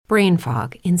brain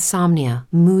fog, insomnia,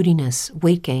 moodiness,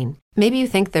 weight gain. Maybe you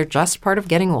think they're just part of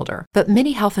getting older, but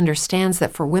MIDI Health understands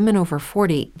that for women over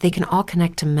 40, they can all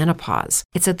connect to menopause.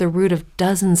 It's at the root of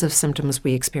dozens of symptoms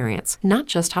we experience, not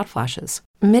just hot flashes.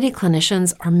 MIDI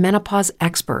clinicians are menopause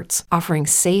experts, offering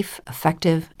safe,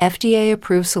 effective,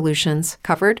 FDA-approved solutions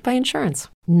covered by insurance.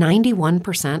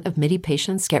 91% of MIDI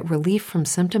patients get relief from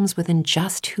symptoms within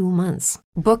just 2 months.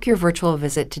 Book your virtual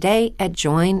visit today at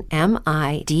joinmidi.com.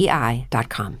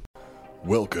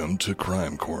 Welcome to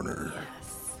Crime Corner.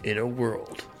 In a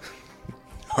world.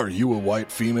 Are you a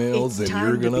white female? It's then time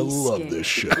you're to going to be love scared. this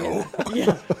show.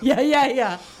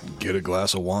 Yeah. Get a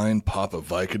glass of wine, pop a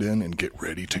Vicodin, and get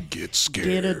ready to get scared.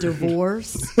 Get a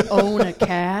divorce, own a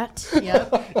cat.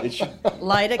 Yep.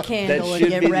 Light a candle and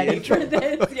get ready for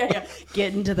this. Yeah.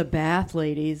 Get into the bath,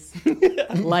 ladies.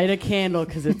 Light a candle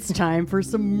because it's time for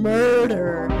some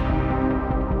murder.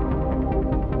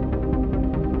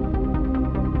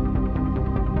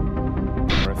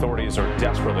 Authorities are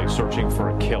desperately searching for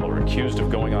a killer accused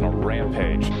of going on a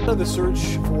rampage. The search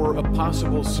for a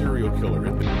possible serial killer.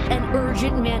 An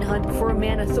urgent manhunt for a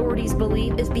man authorities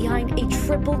believe is behind a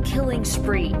triple killing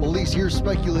spree. Police here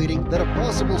speculating that a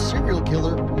possible serial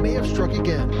killer may have struck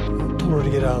again. I told her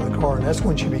to get out of the car, and that's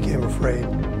when she became afraid,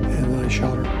 and then I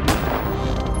shot her.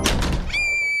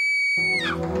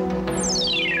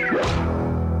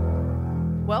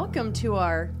 Welcome to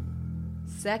our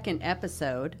second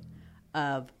episode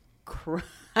of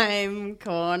Crime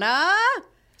Corner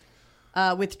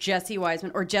with Jesse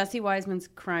Wiseman, or Jesse Wiseman's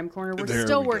Crime Corner. We're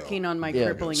still working on my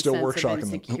crippling still sense of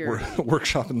insecurity.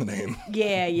 workshopping the name.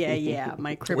 Yeah.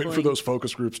 My crippling. Waiting for those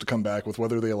focus groups to come back with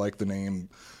whether they like the name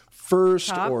first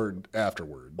Top or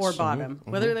afterwards. or bottom.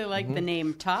 Whether they like the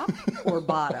name top or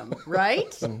bottom,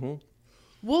 right?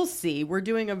 We'll see. We're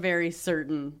doing a very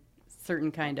certain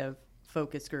kind of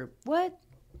focus group. What?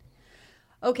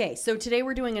 Okay, so today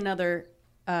we're doing another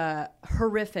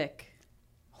horrific,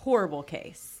 horrible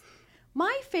case.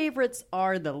 My favorites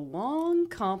are the long,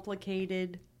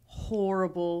 complicated,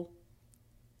 horrible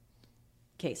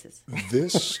cases.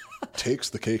 This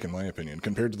takes the cake, in my opinion,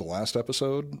 compared to the last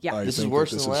episode. Yeah. This is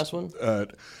worse than the last one?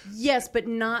 Yes, but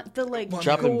not the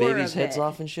Chopping gore babies' of heads it.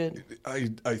 off and shit?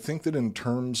 I think that in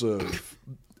terms of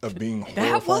being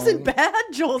horrifying. That wasn't bad.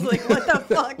 Joel's like, what the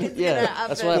fuck is gonna happen?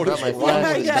 That's why I brought my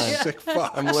flash this time. Sick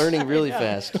fuck. I'm learning really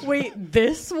fast. Wait,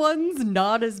 this one's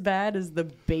not as bad as the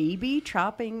baby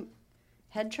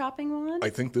head chopping one?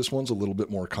 I think this one's a little bit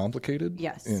more complicated.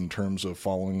 Yes. In terms of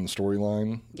following the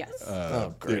storyline. Yes.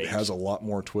 Great. It has a lot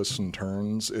more twists and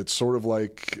turns. It's sort of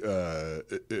like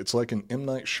it's like an M.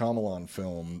 Night Shyamalan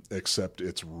film, except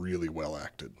it's really well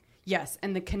acted. Yes,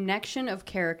 and the connection of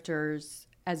characters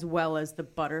as well as the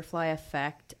butterfly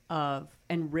effect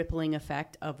and rippling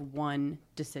effect of one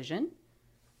decision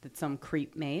that some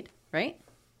creep made, right?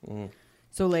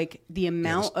 So, like, the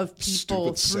amount of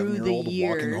people through the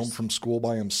years walking home from school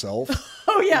by himself.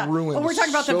 Oh, yeah. ruined We're talking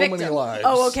about so the victim. many lives.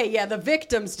 Oh, okay, yeah, the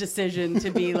victim's decision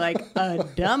to be like a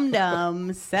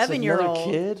dum-dum 7-year-old.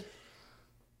 Another kid?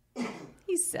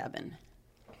 He's 7.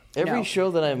 Every No. show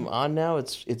that I'm on now,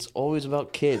 it's always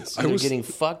about kids. Either getting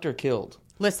fucked or killed.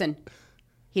 Listen,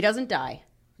 he doesn't die.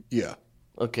 Yeah.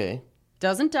 Okay,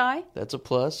 Doesn't die. that's a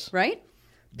plus. Right?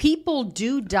 People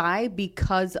do die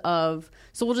because of...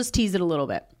 So we'll just tease it a little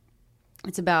bit.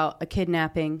 It's about a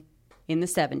kidnapping in the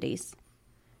 70s.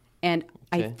 And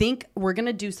I think we're going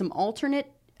to do some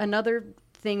another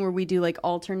thing where we do like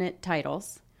alternate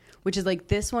titles, which is like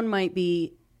this one might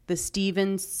be the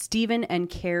Stephen and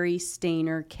Carrie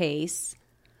Stainer case,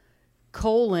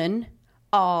 the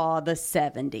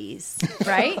 70s,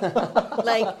 right?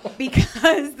 Like,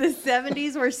 because the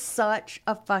 70s were such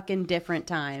a fucking different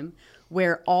time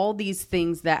where all these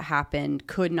things that happened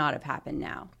could not have happened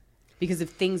now because of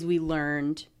things we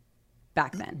learned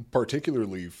back then.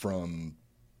 Particularly from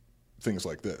things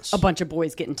like this. A bunch of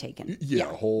boys getting taken. A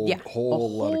whole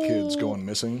lot of kids going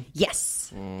missing.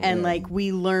 Yes. And like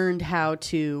we learned how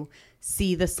to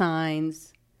see the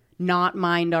signs, not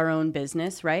mind our own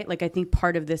business, right? Like I think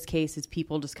part of this case is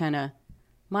people just kind of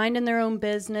minding their own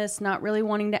business, not really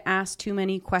wanting to ask too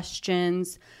many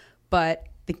questions. But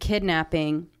the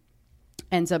kidnapping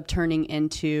ends up turning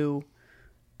into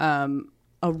a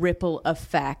ripple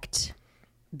effect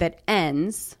that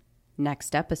ends,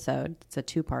 next episode, it's a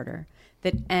 2-parter,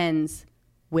 that ends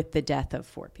with the death of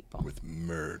 4 people. With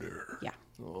murder. Yeah.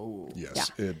 Oh.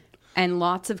 Yes. Yeah. And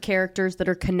lots of characters that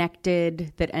are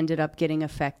connected that ended up getting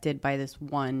affected by this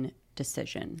one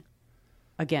decision.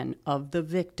 Again, of the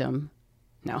victim.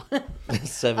 No.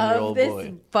 7-year-old of boy.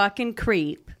 this fucking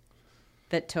creep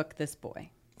that took this boy.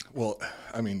 Well,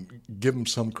 I mean, give him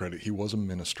some credit. He was a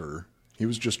minister. He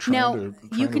was just trying Now, to.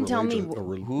 you can tell me,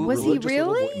 was he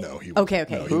really? No, he Okay.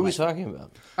 No, Who are we talking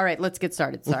about? All right, let's get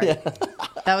started. Sorry.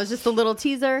 That was just a little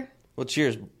teaser. Well,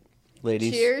 cheers,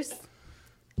 ladies. Cheers.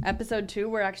 Episode 2,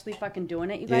 we're actually fucking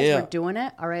doing it, you guys. Yeah. We're doing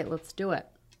it. All right, let's do it.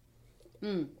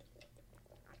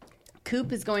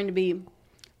 Coop is going to be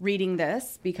reading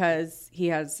this because he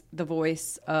has the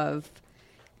voice of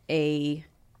an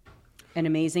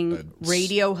amazing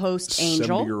radio host,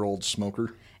 Angel. 70-year-old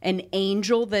smoker. An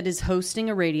angel that is hosting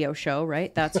a radio show,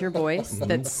 right? That's your voice.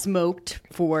 That smoked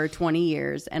for 20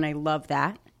 years, and I love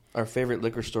that. Our favorite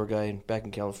liquor store guy back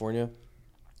in California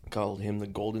called him the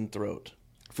Golden Throat.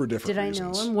 For different Did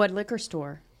reasons. I know him? What liquor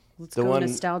store? Let's The go one-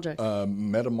 nostalgic.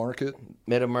 Meta Market.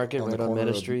 Meta Market, On right the on corner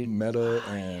Meta of Street. Meta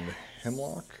and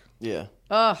Hemlock. Yeah.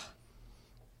 Ugh.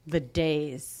 The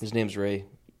days. His name's Ray.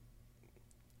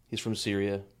 He's from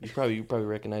Syria. You probably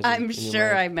recognize him. I'm in your sure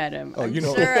mind. I met him. Oh, I'm you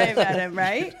know- sure I met him,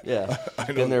 right? Yeah.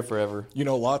 Been there forever. You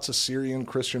know, lots of Syrian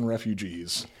Christian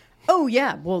refugees. Oh,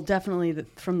 yeah. Well, definitely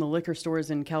from the liquor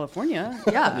stores in California.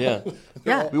 Yeah. Yeah.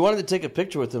 Yeah. We wanted to take a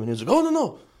picture with him, and he was like, "Oh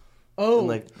no!" Oh. And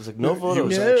like, it's like no He photos.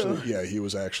 was actually, he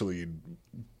was actually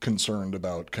concerned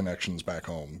about connections back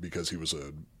home because he was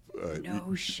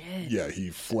No shit. Yeah,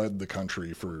 he fled the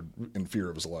country in fear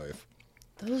of his life.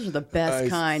 Those are the best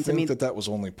kinds. I think that was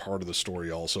only part of the story.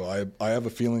 Also, I have a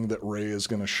feeling that Ray is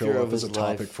going to show Fear up of as a his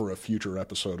topic life. for a future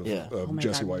episode of, Yeah. Oh my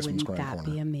Jesse God, Weissman's wouldn't Crime that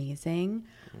Corner. be amazing?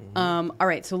 All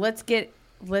right, so let's get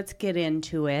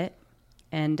into it,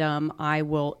 and I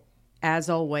will, as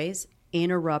always,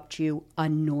 interrupt you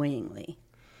annoyingly.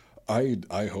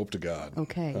 I hope to God.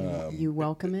 Okay, you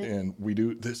welcome it. And we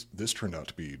do this. This turned out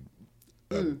to be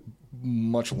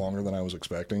much longer than I was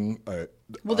expecting.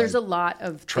 Well, there's a lot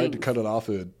of tried things. to cut it off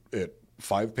at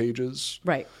 5 pages.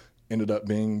 Right. Ended up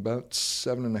being about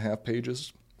 7.5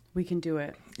 pages. We can do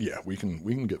it. Yeah, we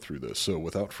can get through this. So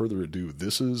without further ado,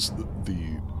 this is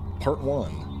the part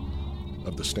 1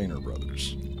 of the Stainer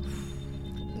Brothers.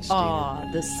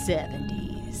 Aw, the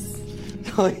 70s.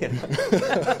 Oh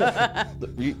yeah.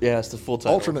 Yeah, it's the full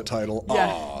title. Alternate title.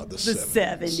 Yeah, The the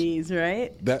 70s. 70s,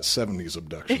 right? That 70s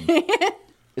abduction.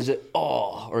 Is it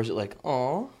aw, or is it like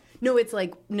aw? No, it's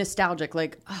like nostalgic,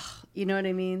 like, you know what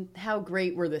I mean? How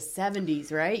great were the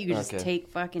 70s, right? You could just Okay. take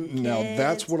fucking kids. Now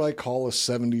that's what I call a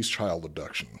 70s child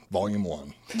abduction, Volume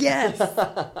 1. Yes.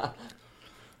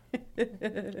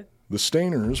 The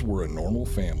Stainers were a normal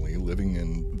family living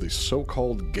in the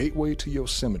so-called Gateway to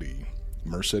Yosemite,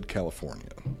 Merced, California.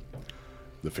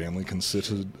 The family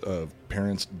consisted of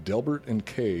parents Delbert and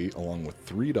Kay, along with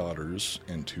 3 daughters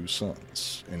and 2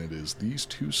 sons. And it is these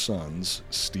 2 sons,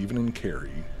 Stephen and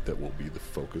Carrie, that will be the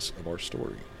focus of our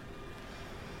story.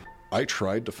 I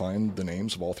tried to find the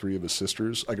names of all 3 of his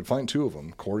sisters. I could find 2 of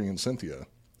them, Corey and Cynthia.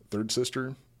 Third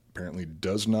sister apparently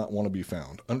does not want to be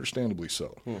found, understandably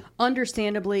so.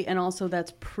 Understandably, and also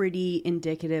that's pretty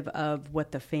indicative of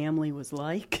what the family was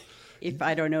like. If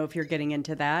I don't know if you're getting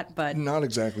into that, but Not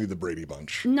exactly the Brady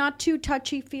Bunch. not too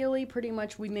touchy-feely. Pretty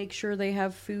much we make sure they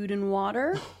have food and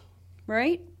water,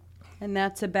 right? And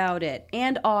that's about it.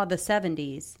 And the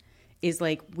 70s is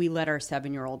like we let our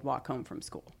 7-year-old walk home from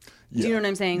school. Do you know what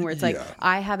I'm saying? Where it's like, Yeah.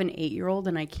 I have an 8-year-old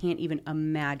and I can't even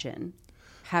imagine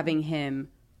having him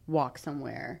walk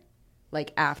somewhere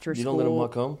like after You school. don't let him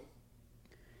walk home?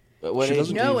 At what She age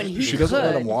doesn't, do you- No, and he she doesn't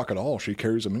let could. him walk at all. She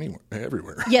carries him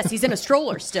everywhere. Yes, he's in a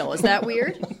stroller still. Is that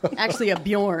weird? Actually, a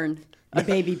Bjorn, a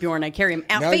baby Bjorn. I carry him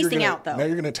out, Now you're facing gonna- out though. Now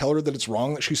you're going to tell her that it's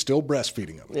wrong that she's still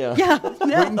breastfeeding him. Yeah. Yeah,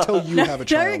 no. Wait until you have a Now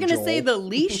child, you're gonna Joel. say the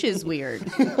leash is weird.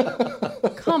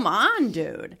 Come on,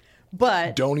 dude.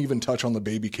 But Don't even touch on the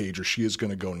baby cage or she is going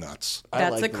to go nuts. I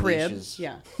that's like a the crib. leashes.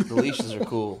 Yeah. The leashes are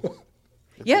cool.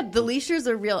 yeah, the leashes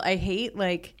are real. I hate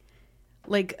like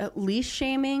leash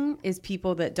shaming is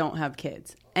people that don't have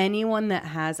kids. Anyone that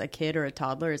has a kid or a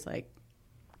toddler is like,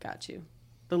 got you.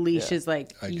 The leash Yeah, is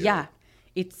like, I get yeah, it.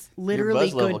 it's Your literally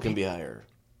buzz level good. can be higher.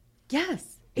 Yes,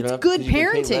 You it's don't have- good 'cause you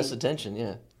can pay less parenting. attention,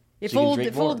 yeah. If So you can old drink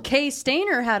if more. old Kay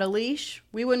Stainer had a leash,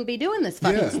 we wouldn't be doing this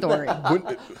fucking Yeah.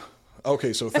 story.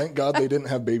 Okay, so thank God they didn't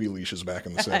have baby leashes back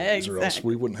in the 70s or else Exactly.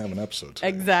 we wouldn't have an episode today.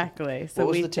 Exactly. So What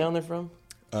was we the town they're from?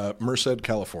 Merced,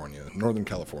 California, Northern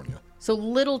California. So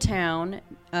little town,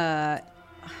 I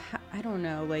don't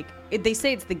know, like they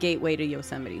say it's the gateway to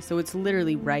Yosemite. So it's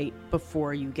literally right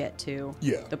before you get to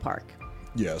Yeah. the park.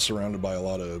 Yeah, surrounded by a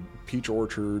lot of peach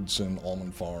orchards and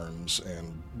almond farms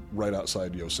and right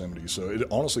outside Yosemite. So it,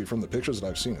 honestly, from the pictures that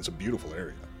I've seen, it's a beautiful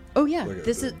area. Oh yeah, Like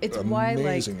it's why like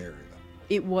amazing area.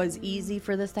 it was easy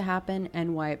for this to happen,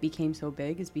 and why it became so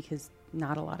big is because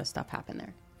not a lot of stuff happened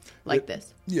there, like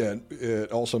this. Yeah,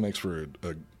 it also makes for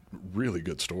a really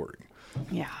good story.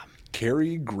 Yeah.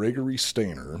 Carrie Gregory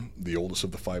Stainer, the oldest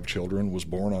of the 5 children, was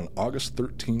born on August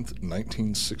 13th,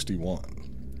 1961.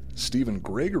 Stephen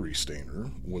Gregory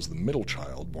Stainer was the middle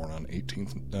child, born on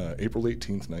April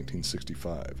 18th,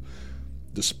 1965.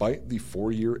 Despite the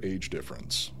 4-year age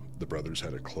difference, the brothers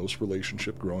had a close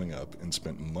relationship growing up and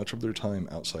spent much of their time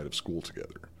outside of school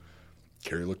together.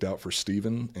 Carrie looked out for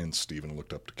Stephen, and Stephen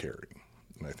looked up to Carrie.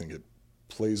 And I think it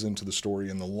plays into the story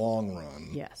in the long run.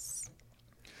 Yes.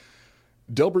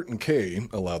 Delbert and Kay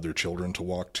allowed their children to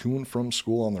walk to and from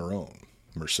school on their own.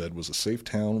 Merced was a safe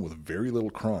town with very little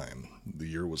crime. The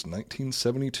year was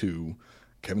 1972.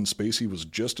 Kevin Spacey was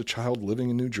just a child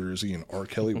living in New Jersey, and R.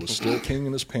 Kelly was still king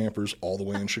in his Pampers all the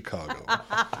way in Chicago.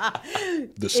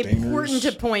 The Stainers, important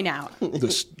to point out.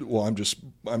 I'm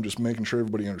just making sure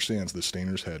everybody understands the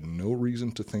Stainers had no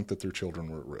reason to think that their children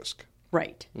were at risk.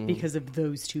 Right, because of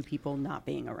those 2 people not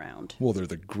being around. Well, they're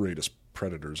the greatest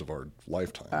predators of our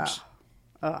lifetimes.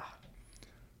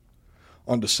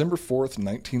 On December 4th,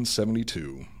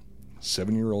 1972,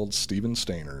 7-year-old Stephen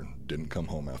Stainer didn't come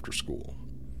home after school.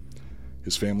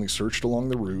 His family searched along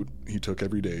the route he took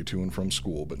every day to and from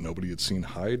school, but nobody had seen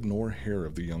hide nor hair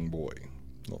of the young boy.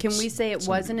 Well, Can we say it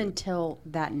wasn't until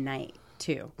that night,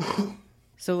 too?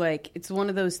 So, like, it's one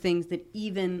of those things that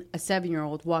even a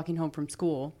 7-year-old walking home from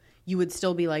school, you would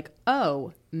still be like,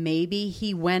 oh, maybe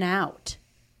he went out.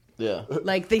 Yeah.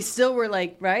 Like, they still were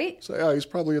like, right? So, yeah, he's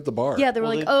probably at the bar. Yeah, they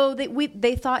were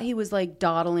they thought he was like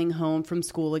dawdling home from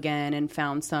school again and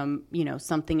found some,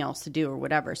 something else to do or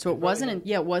whatever. So it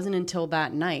wasn't until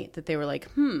that night that they were like,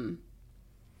 That's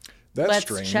let's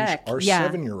strange. check. Our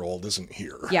 7-year-old isn't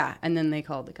here. Yeah, and then they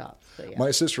called the cops. So, yeah. My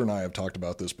sister and I have talked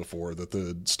about this before, that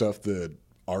the stuff that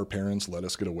our parents let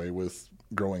us get away with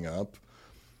growing up,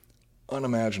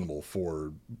 unimaginable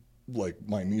for like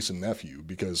my niece and nephew,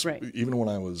 because even when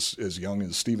I was as young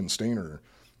as Stephen Stainer,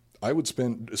 I would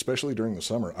spend, especially during the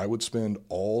summer, I would spend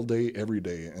all day, every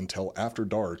day until after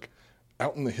dark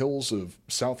out in the hills of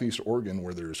southeast Oregon,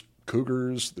 where there's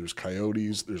cougars, there's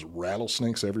coyotes, there's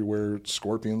rattlesnakes everywhere,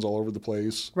 scorpions all over the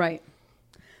place. Right.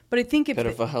 But I think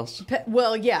pedophiles.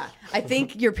 I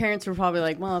think your parents were probably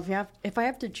like, well, if I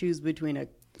have to choose between a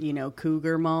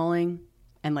cougar mauling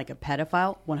and like a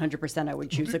pedophile, 100% I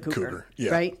would choose a cougar.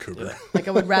 Right? Cougar. Like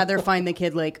I would rather find the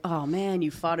kid like, oh man,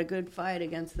 you fought a good fight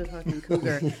against the fucking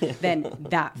cougar than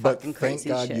that fucking crazy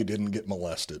shit. But thank God you didn't get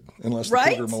molested. Unless the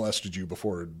cougar molested you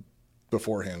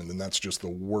beforehand, and then that's just the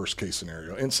worst case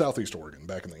scenario. In Southeast Oregon,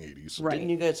 back in the 80s. Right. Didn't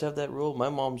you guys have that rule? My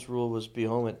mom's rule was be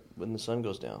home when the sun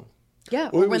goes down.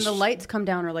 Yeah, or when the lights come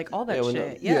down or like all that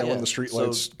shit. When the street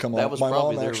lights come on. That was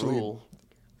probably their rule.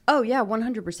 Oh yeah,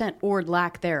 100%, or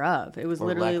lack thereof. It was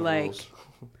literally like,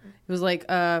 it was like,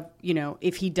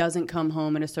 if he doesn't come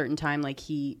home at a certain time, like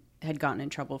he had gotten in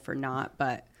trouble for not,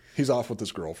 but he's off with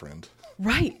his girlfriend.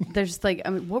 Right. There's like,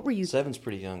 I mean, what were you? 7's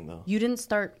pretty young though. You didn't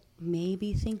start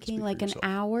maybe thinking like an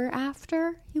hour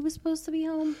after he was supposed to be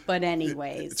home, but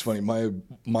anyways, it's funny. My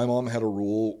mom had a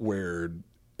rule where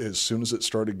as soon as it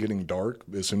started getting dark,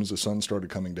 as soon as the sun started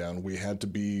coming down, we had to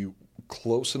be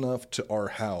close enough to our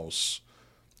house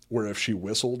where if she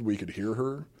whistled, we could hear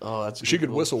her. Oh, that's she could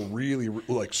whistle really,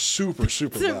 like super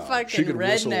loud. Fucking she could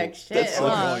redneck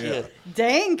shit.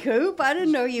 Dang, Coop, I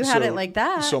didn't know you had it like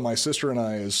that. So my sister and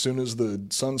I, as soon as the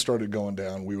sun started going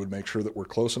down, we would make sure that we're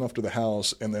close enough to the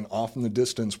house, and then off in the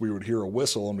distance, we would hear a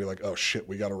whistle and be like, "Oh shit,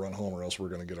 we got to run home, or else we're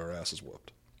going to get our asses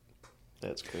whooped."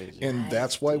 That's crazy. And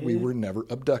that's why we were never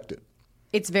abducted.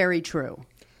 It's very true.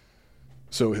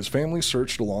 So his family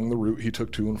searched along the route he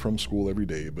took to and from school every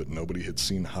day, but nobody had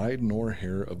seen hide nor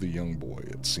hair of the young boy.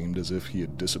 It seemed as if he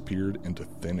had disappeared into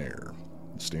thin air.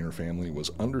 The Stainer family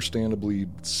was understandably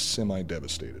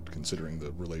semi-devastated, considering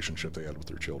the relationship they had with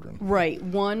their children. Right.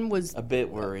 One was a bit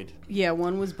worried. Yeah,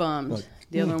 one was bummed.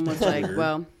 The other one was like,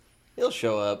 well, he'll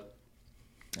show up.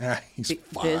 He's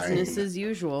fine. Business as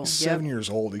usual. He's 7 years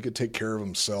old. He could take care of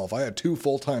himself. I had 2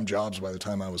 full-time jobs by the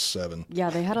time I was 7. Yeah,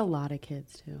 they had a lot of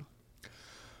kids, too.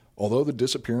 Although the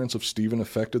disappearance of Stephen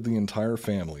affected the entire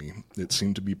family, it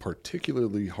seemed to be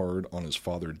particularly hard on his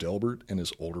father Delbert and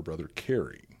his older brother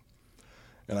Carrie.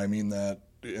 And I mean that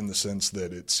in the sense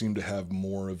that it seemed to have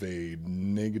more of a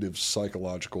negative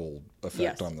psychological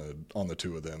effect on the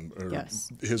two of them.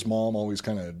 His mom always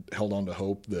kind of held on to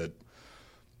hope that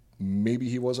maybe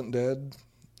he wasn't dead,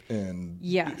 and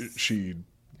she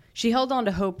held on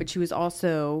to hope, but she was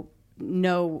also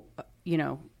no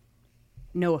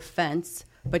offense,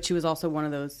 but she was also one of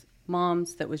those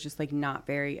moms that was just like not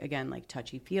very, again, like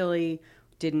touchy-feely,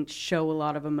 didn't show a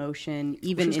lot of emotion,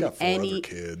 even She's in got 4 any other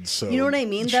kids. So you know what I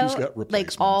mean? she's Though, got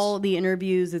replacements. like all the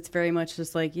interviews, it's very much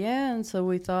just like, yeah, and so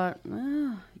we thought,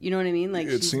 you know what I mean? Like,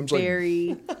 it seems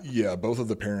very yeah, both of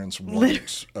the parents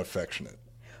weren't affectionate.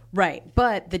 right,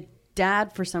 but the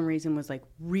dad for some reason was like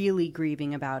really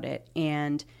grieving about it,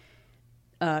 and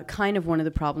kind of one of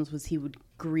the problems was he would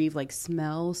grieve, like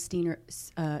smell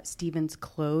Steven's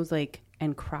clothes, like,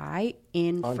 and cry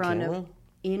in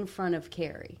front of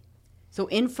Carrie. So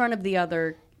in front of the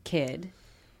other kid,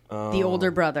 the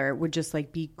older brother would just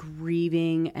like be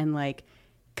grieving and like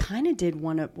kind of did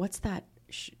one of what's that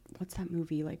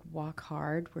movie, like Walk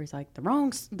Hard, where he's like the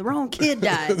wrong kid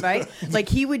died, right? Like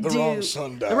he would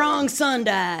The wrong son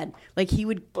died. Like he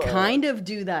would kind of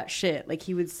do that shit. Like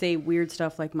he would say weird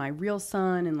stuff like my real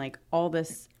son and like all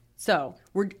this. So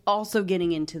we're also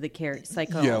getting into the Carrie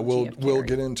psychology. Yeah, we'll of Carrie.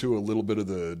 get into a little bit of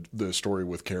the story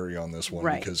with Carrie on this one,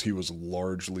 Right. because he was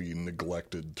largely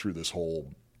neglected through this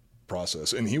whole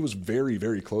process, and he was very,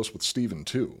 very close with Steven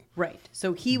too. Right.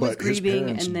 So he was But grieving, his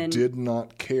parents and then did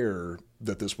not care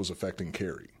that this was affecting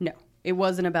Carrie. no, it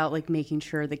wasn't about like making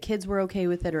sure the kids were okay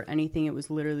with it or anything. It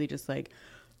was literally just like,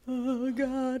 oh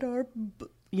God, our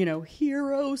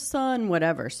hero son,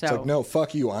 whatever. So It's like, no,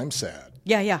 fuck you, I'm sad.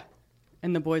 yeah.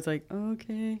 And the boy's like,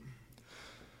 okay.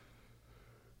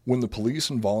 When the police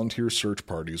and volunteer search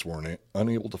parties were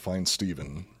unable to find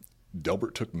Steven,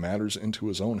 Delbert took matters into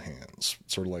his own hands.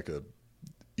 Sort of like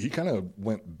he kind of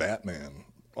went Batman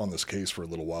on this case for a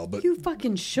little while. But You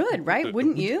fucking should, right?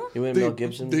 Wouldn't you? You went Mel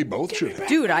Gibson? They both should have.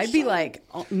 Dude, I'd be like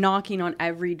knocking on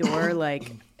every door,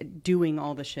 like doing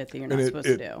all the shit that you're not supposed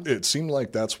to do. It seemed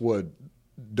like that's what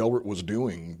Delbert was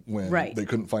doing when Right. they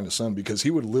couldn't find his son, because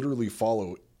he would literally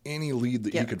follow any lead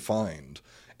that he could find,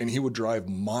 and he would drive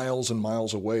miles and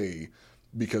miles away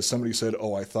because somebody said,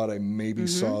 oh, I thought I maybe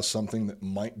saw something that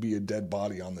might be a dead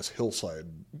body on this hillside,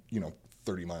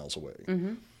 30 miles away.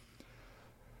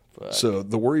 So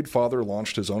the worried father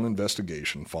launched his own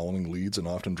investigation, following leads and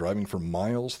often driving for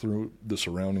miles through the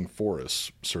surrounding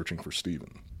forests searching for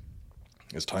Steven.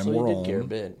 As time wore he on, did care a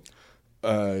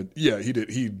bit. yeah, he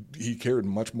did. He cared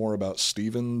much more about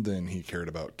Steven than he cared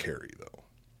about Carrie, though.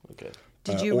 Okay.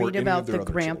 Did you or read any about of their the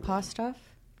other grandpa stuff?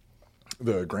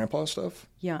 The grandpa stuff?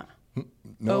 Yeah.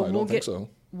 No, I don't think so.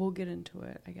 We'll get into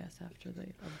it, I guess, after the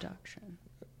abduction.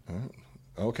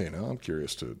 Okay, now I'm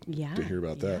curious to hear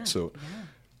about that. Yeah, So, yeah.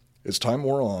 as time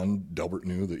wore on, Delbert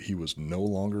knew that he was no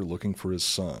longer looking for his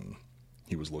son.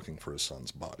 He was looking for his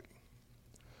son's body.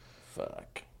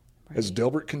 Fuck. As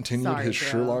Delbert continued his bro.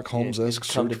 Sherlock Holmes-esque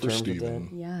come to search for terms with Steven.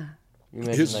 Yeah. You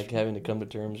imagine having to come to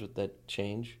terms with that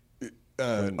change?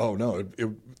 Oh no!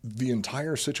 The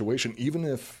entire situation, even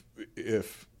if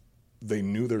they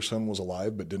knew their son was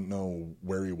alive but didn't know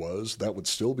where he was, that would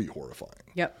still be horrifying.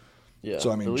 Yep. Yeah. So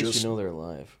I mean, at least just you know they're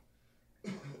alive.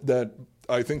 that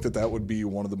I think that would be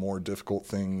one of the more difficult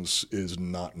things, is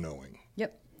not knowing.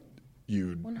 Yep.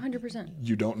 You 100%.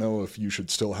 You don't know if you should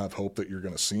still have hope that you're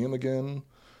going to see him again,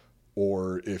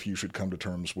 or if you should come to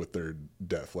terms with their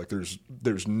death. Like there's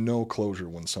no closure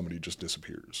when somebody just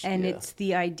disappears. And it's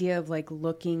the idea of like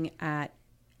looking at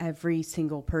every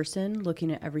single person,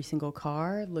 looking at every single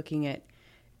car, looking at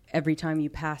every time you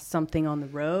pass something on the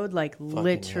road, like Fucking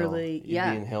literally, hell.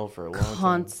 You'd be in hell for a long time.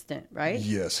 constant, right?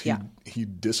 Yes, he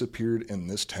disappeared in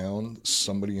this town.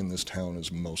 Somebody in this town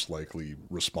is most likely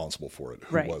responsible for it.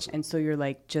 Who right. was it? And so you're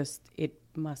like, it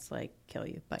must like kill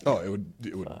you. But Oh, it would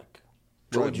Fuck.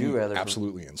 drive What would you me rather?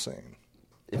 absolutely insane.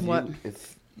 If What?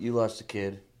 if you lost a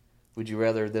kid, would you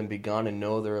rather them be gone and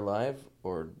know they're alive,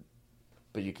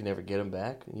 but you can never get them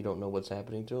back and you don't know what's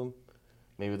happening to them?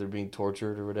 Maybe they're being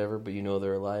tortured or whatever, but you know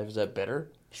they're alive. Is that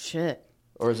better? shit.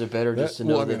 Or is it better just to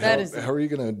know how are you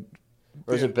going to?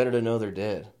 Or is it better to know they're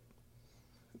dead?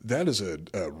 That is a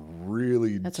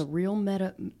really. That's a real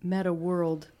meta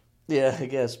world. Yeah, I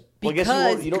guess. Well, Because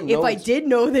I guess you don't know. if I did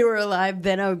know they were alive,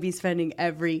 then I would be spending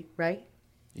right?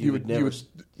 you would never.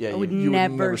 I would you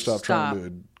would never stop trying to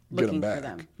get looking them back. for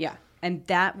them. Yeah. And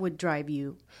that would drive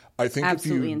you I think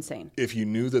absolutely insane. If you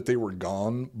knew that they were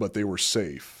gone but they were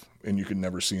safe and you could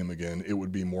never see them again, it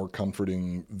would be more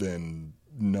comforting than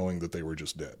knowing that they were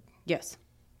just dead. Yes.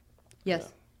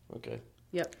 Yes. Okay.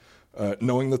 Yep.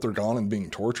 Knowing that they're gone and being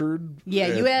tortured. Yeah,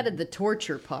 you added the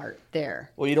torture part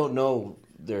there. Well, you don't know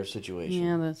their situation.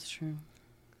 Yeah, that's true.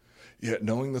 Yeah,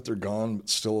 knowing that they're gone but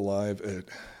still alive.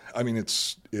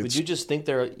 It's. Would you just think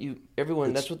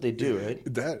everyone? That's what they do, right?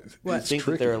 You think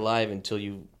that they're alive until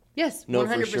you. Yes, know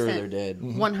 100%. for sure they're dead.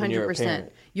 100%.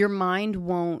 Your mind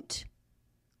won't.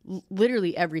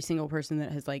 Literally every single person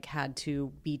that has like had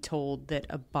to be told that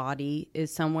a body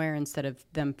is somewhere instead of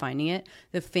them finding it,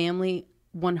 the family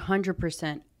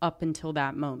 100% up until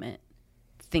that moment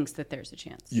thinks that there's a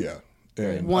chance. Yeah.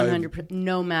 And 100%,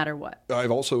 no matter what.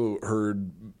 I've also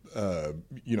heard,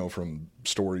 from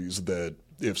stories that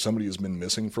if somebody has been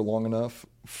missing for long enough,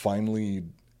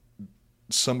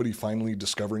 somebody finally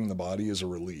discovering the body is a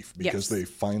relief because they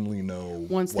finally know.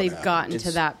 Once they've gotten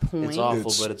to that point, it's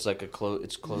awful, but it's like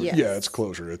it's closure. Yes. Yeah, it's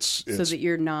closure. It's so that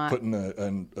you're not putting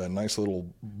a nice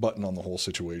little button on the whole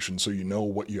situation, so you know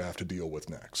what you have to deal with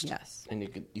next. Yes, and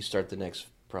you start the next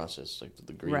process, like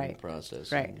the grieving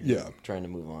process. Right. Yeah. Trying to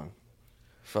move on.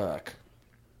 Fuck.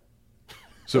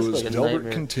 So as like a Delbert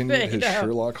nightmare. continued his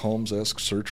Sherlock Holmes-esque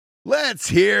search. Let's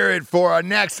hear it for our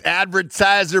next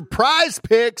advertiser, Prize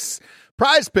Picks.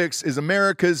 Prize Picks is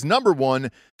America's #1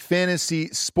 fantasy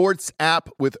sports app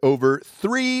with over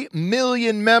 3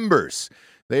 million members.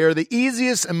 They are the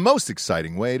easiest and most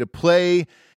exciting way to play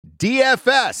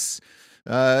DFS.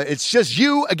 It's just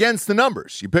you against the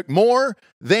numbers. You pick more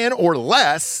than or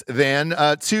less than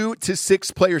 2 to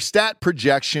 6 player stat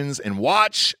projections and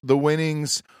watch the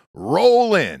winnings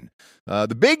roll in.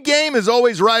 The big game is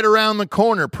always right around the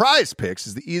corner. Prize Picks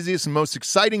is the easiest and most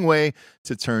exciting way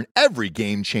to turn every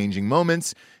game-changing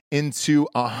moments into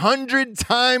 100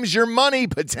 times your money,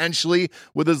 potentially,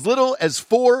 with as little as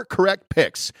 4 correct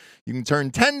picks. You can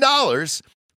turn $10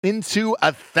 into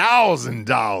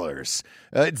 $1,000.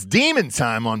 It's demon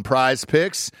time on Prize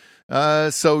Picks.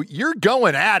 So you're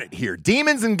going at it here.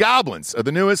 Demons and Goblins are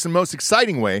the newest and most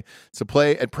exciting way to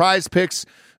play at Prize Picks.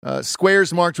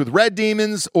 Squares marked with red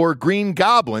demons or green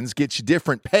goblins get you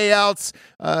different payouts.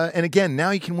 And again, now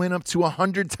you can win up to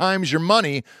 100 times your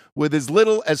money with as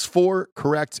little as 4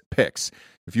 correct picks.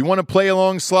 If you want to play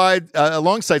alongside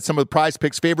some of the Prize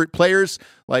Picks' favorite players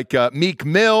like Meek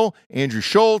Mill, Andrew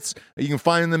Schultz, you can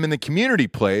find them in the community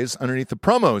plays underneath the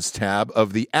promos tab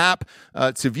of the app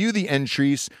to view the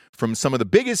entries from some of the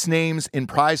biggest names in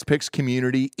Prize Picks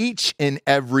community each and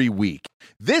every week.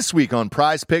 This week on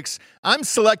Prize Picks, I'm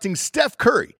selecting Steph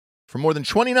Curry for more than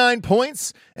 29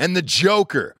 points and the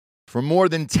Joker for more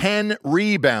than 10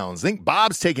 rebounds. I think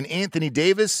Bob's taking Anthony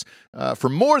Davis for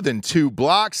more than 2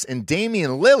 blocks and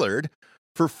Damian Lillard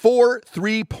for 4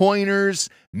 3-pointers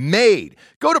made.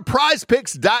 Go to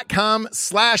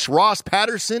prizepicks.com/Ross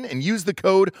Patterson and use the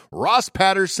code Ross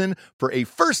Patterson for a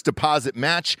first deposit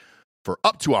match for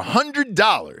up to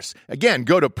 $100. Again,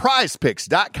 go to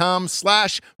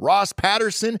prizepicks.com/Ross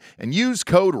Patterson and use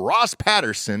code Ross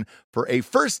Patterson for a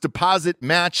first deposit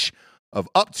match of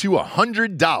up to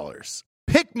 $100.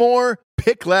 Pick more,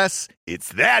 pick less. It's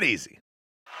that easy.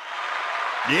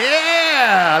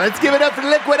 Yeah, let's give it up for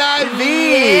Liquid IV.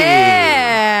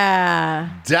 Yeah.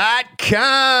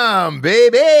 .com,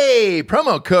 baby.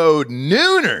 Promo code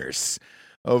Nooners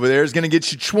over there is going to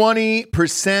get you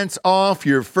 20% off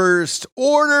your first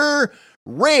order.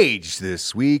 Rage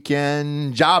this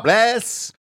weekend.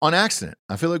 Jobless on accident.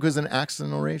 I feel like it was an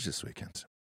accidental rage this weekend.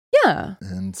 Yeah.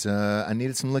 And I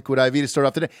needed some Liquid IV to start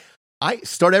off the day. I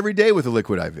start every day with a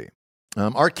Liquid IV.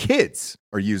 Our kids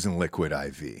are using Liquid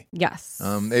IV. Yes.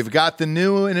 They've got the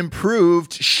new and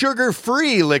improved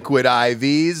sugar-free Liquid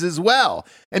IVs as well.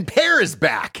 And Pear is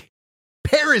back.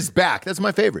 Pear is back. That's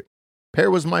my favorite.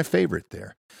 Pear was my favorite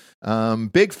there.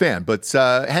 Big fan. But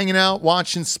hanging out,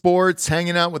 watching sports,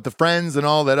 hanging out with the friends and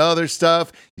all that other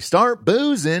stuff. You start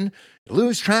boozing, you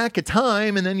lose track of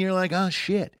time, and then you're like, oh,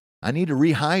 shit. I need to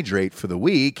rehydrate for the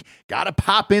week. Got to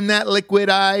pop in that Liquid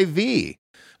IV.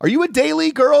 Are you a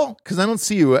daily girl? Because I don't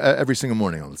see you every single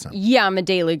morning all the time. Yeah, I'm a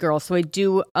daily girl. So I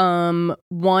do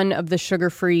one of the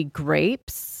sugar-free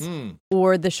grapes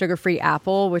or the sugar-free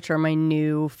apple, which are my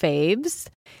new faves,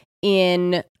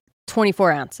 in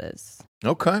 24 ounces.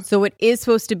 Okay. So it is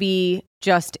supposed to be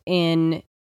just in,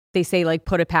 they say, like,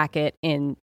 put a packet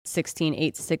in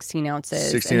 8 to 16 ounces.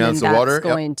 16 and ounces then of water. That's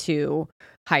going to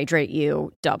hydrate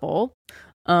you double.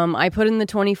 I put in the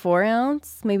 24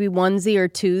 ounce, maybe onesie or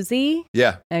twosie.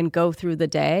 Yeah. And go through the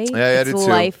day. Yeah, it's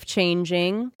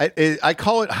life-changing. I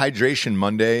call it Hydration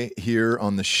Monday here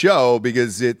on the show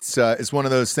because it's one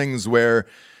of those things where,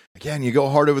 again, you go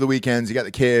hard over the weekends, you got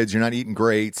the kids, you're not eating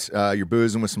great, you're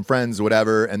boozing with some friends or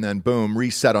whatever, and then boom,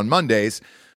 reset on Mondays,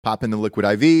 pop in the Liquid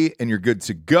IV, and you're good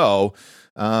to go.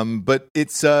 But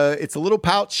it's a little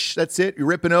pouch. That's it. You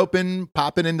rip it open,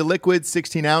 pop it into liquid,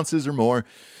 16 ounces or more,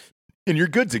 and you're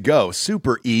good to go.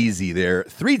 Super easy there.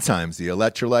 3 times the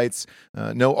electrolytes,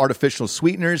 no artificial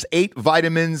sweeteners, 8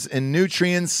 vitamins and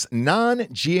nutrients,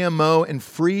 non-GMO and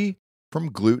free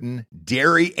from gluten,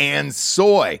 dairy, and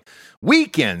soy.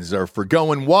 Weekends are for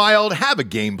going wild. Have a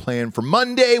game plan for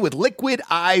Monday with Liquid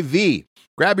IV.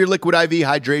 Grab your Liquid IV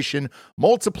Hydration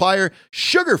Multiplier,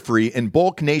 sugar-free in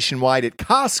bulk nationwide at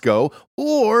Costco,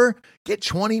 or get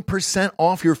 20%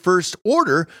 off your first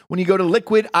order when you go to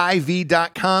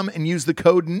liquidiv.com and use the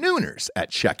code Nooners at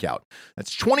checkout.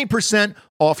 That's 20%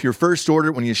 off your first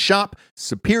order when you shop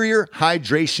Superior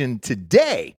Hydration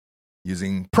today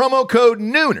using promo code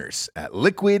Nooners at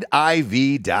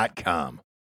liquidiv.com.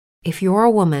 If you're a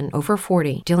woman over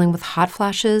 40 dealing with hot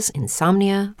flashes,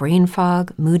 insomnia, brain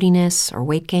fog, moodiness, or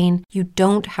weight gain, you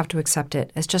don't have to accept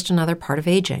it as just another part of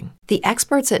aging. The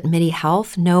experts at MIDI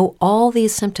Health know all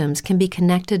these symptoms can be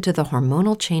connected to the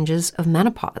hormonal changes of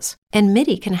menopause. And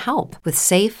MIDI can help with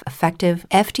safe, effective,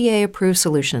 FDA-approved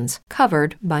solutions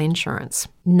covered by insurance.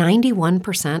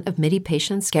 91% of MIDI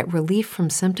patients get relief from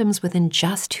symptoms within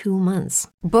just 2 months.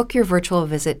 Book your virtual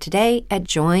visit today at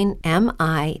joinmidi.com.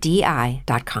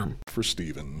 For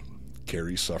Stephen,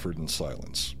 Carrie suffered in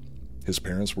silence. His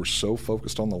parents were so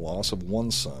focused on the loss of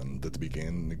one son that they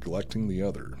began neglecting the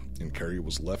other, and Carrie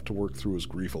was left to work through his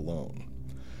grief alone.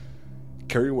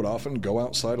 Carrie would often go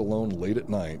outside alone late at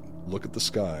night, look at the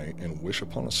sky, and wish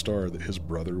upon a star that his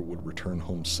brother would return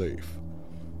home safe.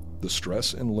 The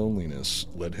stress and loneliness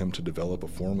led him to develop a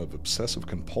form of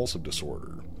obsessive-compulsive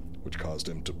disorder, which caused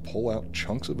him to pull out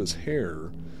chunks of his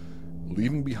hair,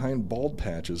 leaving behind bald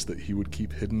patches that he would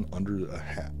keep hidden under a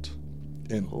hat.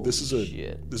 And this is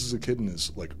a kid in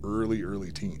his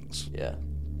early teens. Yeah.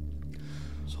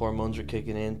 His hormones are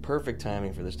kicking in. Perfect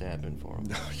timing for this to happen for him.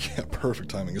 Yeah, perfect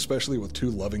timing, especially with two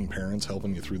loving parents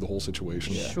helping you through the whole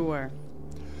situation. Yeah. Sure.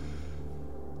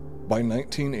 By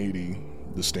 1980,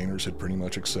 the Stainers had pretty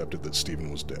much accepted that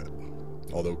Stephen was dead.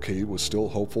 Although Kay was still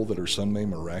hopeful that her son may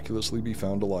miraculously be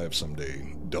found alive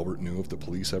someday, Delbert knew if the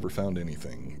police ever found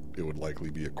anything, it would likely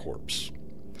be a corpse.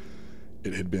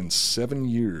 It had been 7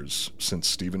 years since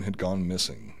Stephen had gone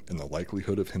missing, and the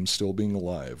likelihood of him still being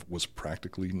alive was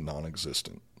practically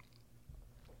non-existent.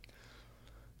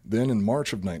 Then in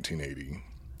March of 1980,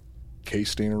 Kay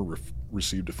Stainer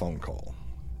received a phone call.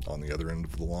 On the other end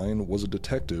of the line was a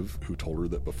detective who told her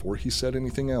that before he said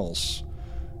anything else,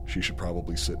 she should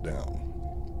probably sit down.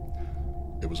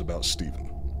 It was about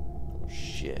Stephen. Oh,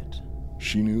 shit.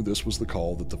 She knew this was the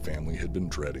call that the family had been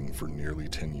dreading for nearly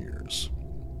 10 years.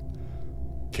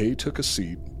 Kay took a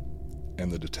seat,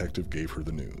 and the detective gave her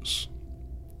the news.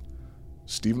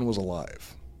 Stephen was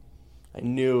alive. I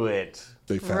knew it.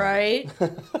 They found right?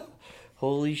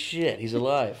 Holy shit, he's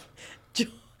alive.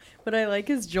 What I like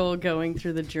is Joel going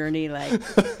through the journey like...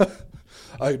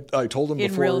 I told him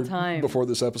in real time. Before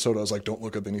this episode, I was like, don't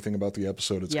look up anything about the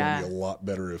episode. It's going to be a lot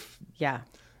better if... Yeah.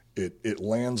 It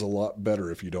lands a lot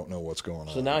better if you don't know what's going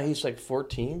on. So now he's like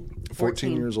 14?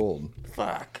 14 years old.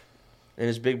 Fuck. And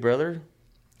his big brother?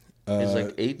 He's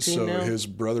like 18 now? So his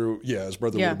brother would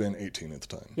have been 18 at the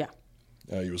time. Yeah.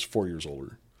 He was 4 years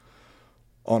older.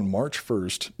 On March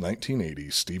 1st, 1980,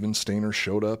 Stephen Stainer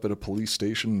showed up at a police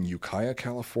station in Ukiah,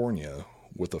 California,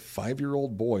 with a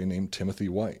 5-year-old boy named Timothy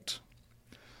White.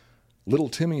 Little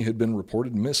Timmy had been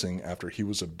reported missing after he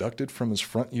was abducted from his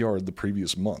front yard the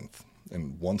previous month,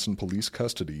 and once in police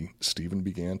custody, Stephen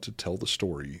began to tell the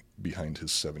story behind his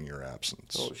 7-year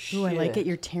absence. Oh, shit. Ooh, I like it.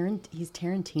 He's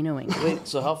Tarantinoing. Wait,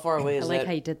 so how far away is that? I like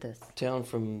how you did this. Town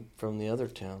from the other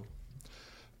town?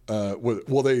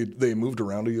 Well, they moved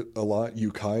around a lot.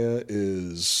 Ukiah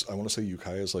is, I want to say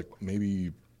Ukiah is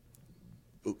maybe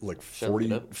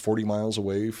 40 miles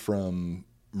away from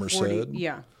Merced. 40,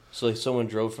 yeah. So someone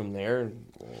drove from there?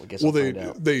 I guess I'll find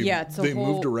out. They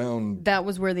moved around. That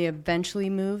was where they eventually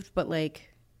moved, but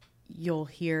you'll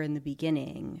hear in the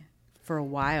beginning, for a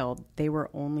while, they were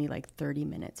only 30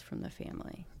 minutes from the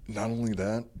family. Not only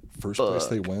that, first place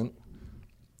they went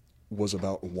was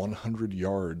about 100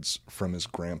 yards from his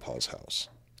grandpa's house.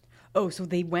 Oh, so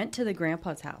they went to the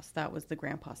grandpa's house. That was the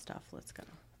grandpa stuff. Let's go.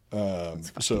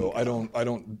 So I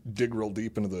don't dig real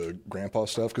deep into the grandpa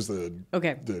stuff because the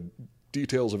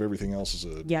details of everything else is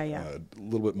a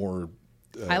little bit more.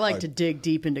 I like to dig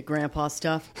deep into grandpa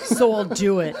stuff, so I'll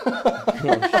do it.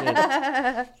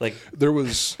 Oh, shit. There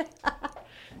was.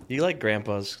 You like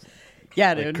grandpas?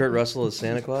 Yeah, dude. Kurt Russell as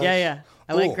Santa Claus? Yeah.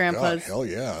 I like grandpas. God, hell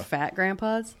yeah. Fat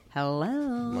grandpas. Hello.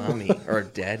 Mommy or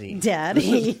daddy.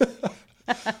 Daddy.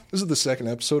 This is the second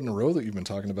episode in a row that you've been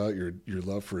talking about your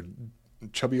love for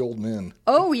chubby old men.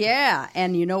 Oh, yeah.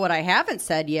 And you know what I haven't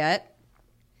said yet?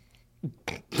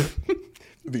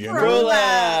 The end.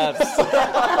 Prolapse.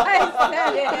 I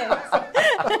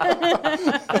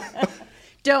said it.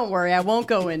 Don't worry, I won't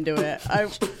go into it.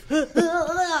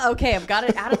 Okay, I've got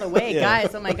it out of the way,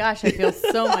 guys. Oh my gosh, I feel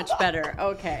so much better.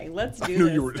 Okay, let's do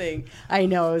this thing. I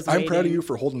know. I was I'm waiting. proud of you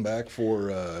for holding back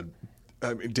for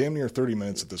damn near 30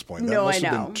 minutes at this point. That must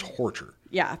have been torture.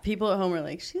 Yeah, people at home are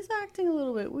like, she's acting a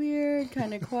little bit weird,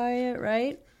 kind of quiet,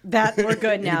 right? That we're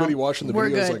good now. Anybody watching the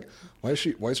video is good.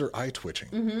 like, why is her eye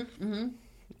twitching?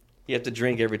 You have to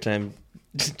drink every time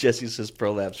Jesse says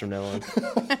prolapse from now on.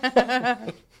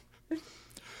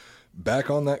 Back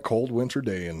on that cold winter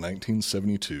day in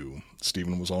 1972,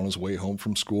 Stephen was on his way home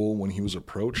from school when he was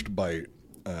approached by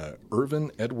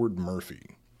Irvin Edward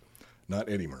Murphy. Not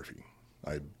Eddie Murphy.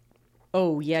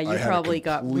 Oh, yeah, you probably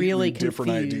got really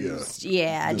confused.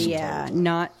 Yeah,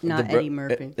 not Eddie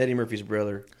Murphy. Eddie Murphy's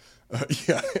brother.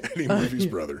 Eddie Murphy's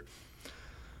brother.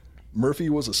 Murphy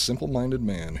was a simple-minded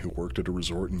man who worked at a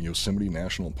resort in Yosemite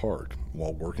National Park.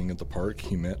 While working at the park,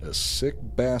 he met a sick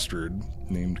bastard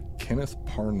named Kenneth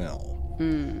Parnell.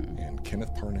 And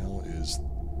Kenneth Parnell is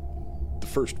the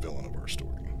first villain of our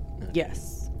story.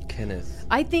 Yes. Kenneth.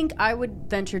 I think I would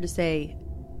venture to say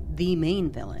the main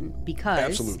villain because...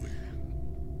 Absolutely.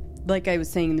 Like I was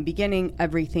saying in the beginning,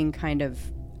 everything kind of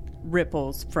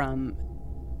ripples from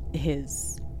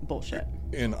his bullshit.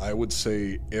 And I would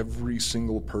say every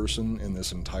single person in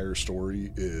this entire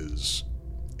story is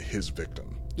his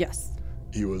victim. Yes.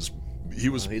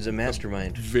 He's a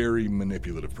mastermind. Very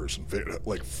manipulative person.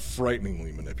 Like,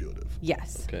 frighteningly manipulative.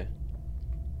 Yes. Okay.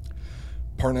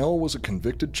 Parnell was a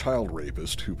convicted child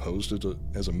rapist who posed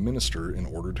as a minister in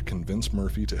order to convince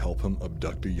Murphy to help him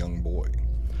abduct a young boy.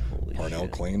 Parnell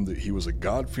claimed that he was a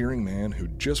God-fearing man who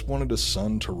just wanted a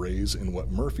son to raise in what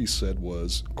Murphy said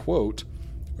was, quote,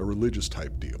 a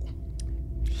religious-type deal.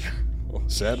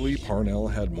 Sadly, Parnell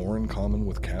had more in common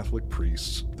with Catholic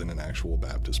priests than an actual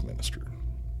Baptist minister.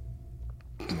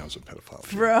 He knows a pedophile.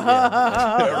 Bro.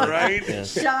 Yeah, right? Yeah.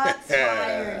 Shots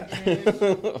fired,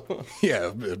 dude.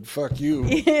 Yeah, fuck you,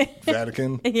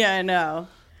 Vatican. Yeah, I know.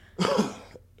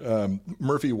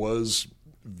 Murphy was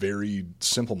very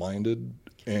simple-minded.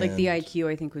 And like the IQ,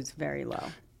 I think, was very low.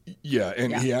 Yeah,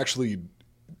 and he actually,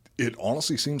 it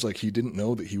honestly seems like he didn't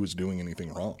know that he was doing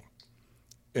anything wrong.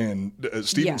 And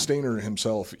Steven Stainer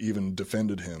himself even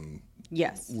defended him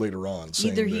later on.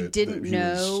 Saying Either he that didn't he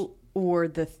know or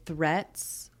the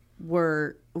threats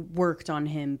were worked on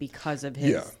him because of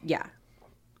his... Yeah.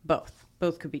 Both.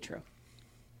 Both could be true.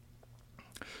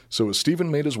 So as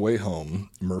Stephen made his way home,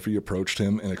 Murphy approached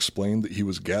him and explained that he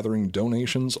was gathering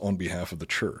donations on behalf of the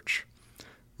church.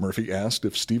 Murphy asked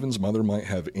if Stephen's mother might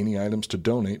have any items to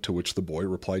donate, to which the boy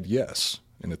replied yes.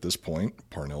 And at this point,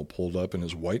 Parnell pulled up in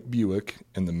his white Buick,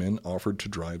 and the men offered to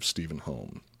drive Stephen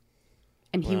home.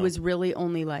 And he was really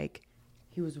only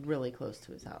he was really close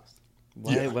to his house.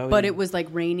 Why but it was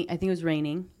raining. I think it was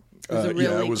raining. It was a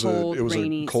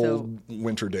really cold, rainy,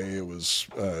 winter day. It was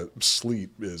sleet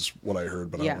is what I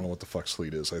heard, but I don't know what the fuck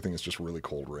sleet is. I think it's just really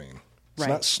cold rain. It's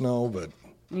not snow, but...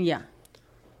 Yeah.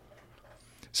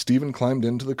 Stephen climbed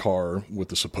into the car with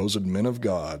the supposed men of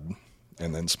God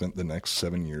and then spent the next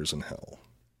 7 years in hell.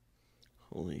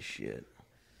 Holy shit.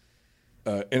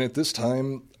 And at this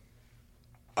time,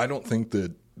 I don't think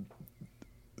that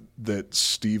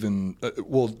Stephen...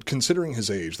 considering his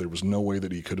age, there was no way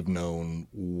that he could have known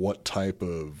what type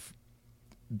of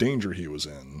danger he was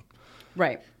in.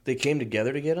 Right. They came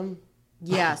together to get him?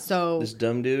 Yeah, so... This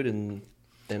dumb dude and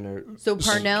So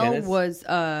Parnell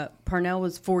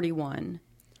was 41,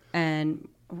 and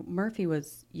Murphy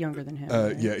was younger than him.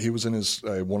 Right? Yeah, he was in his,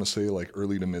 I want to say,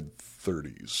 early to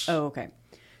mid-30s. Oh, okay.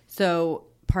 So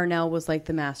Parnell was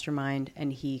the mastermind,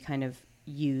 and he kind of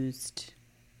used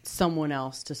someone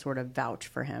else to sort of vouch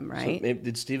for him, right? So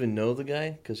did Stephen know the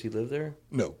guy because he lived there?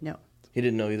 No. He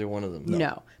didn't know either one of them?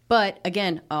 No. But,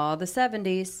 again, all the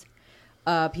 70s...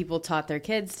 people taught their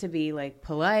kids to be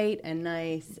polite and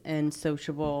nice and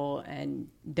sociable, and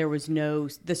there was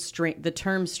the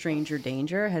term stranger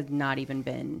danger has not even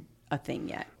been a thing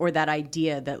yet, or that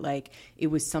idea that it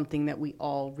was something that we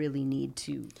all really need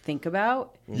to think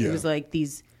about. Yeah. It was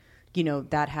these,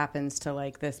 that happens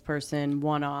to this person,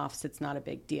 one-offs. It's not a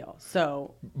big deal.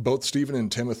 So both Stephen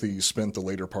and Timothy spent the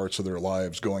later parts of their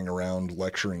lives going around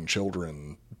lecturing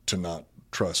children to not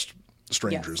trust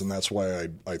strangers. Yes. And that's why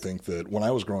I think that when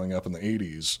I was growing up in the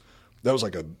 80s, that was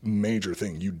a major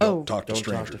thing. You don't talk to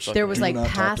strangers. There was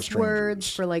passwords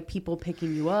for people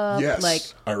picking you up.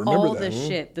 Yes, I remember all that. This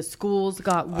shit. The schools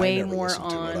got way more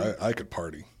on. I could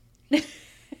party.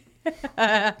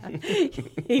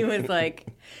 He was like,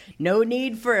 no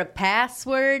need for a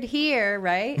password here,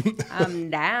 right? I'm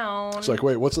down. It's like,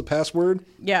 wait, what's the password?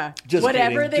 Yeah. Just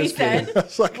whatever kidding, they just said, kidding.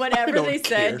 Like, whatever I don't they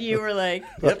care. said, you were like,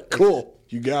 Yep, cool.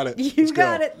 You got it. you Let's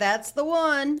got go. it. That's the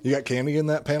one. You got candy in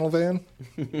that panel van?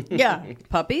 Yeah.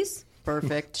 Puppies?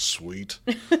 Perfect. Sweet.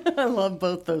 I love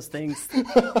both those things.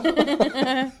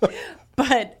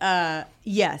 But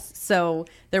yes, so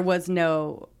there was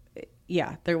no,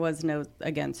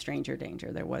 again, stranger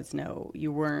danger. There was no,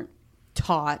 you weren't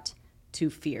taught to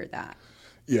fear that.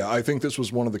 Yeah, I think this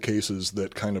was one of the cases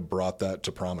that kind of brought that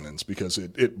to prominence because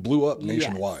it blew up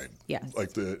nationwide. Yes.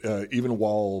 Like even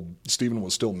while Stephen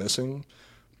was still missing,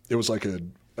 it was like it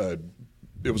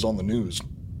was on the news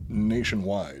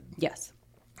nationwide. Yes.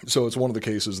 So it's one of the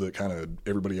cases that kind of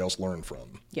everybody else learned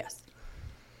from. Yes.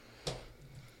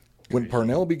 When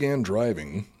Parnell began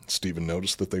driving, Stephen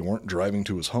noticed that they weren't driving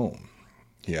to his home.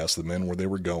 He asked the men where they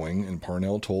were going, and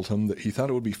Parnell told him that he thought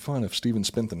it would be fun if Stephen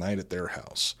spent the night at their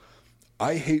house.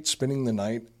 I hate spending the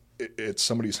night at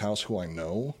somebody's house who I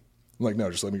know. I'm like, no,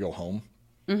 just let me go home.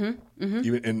 Mm-hmm. Mm-hmm.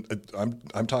 Even, and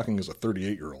I'm talking as a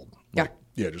 38-year-old. Like,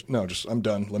 Yeah. Just I'm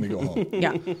done. Let me go home.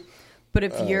 Yeah. But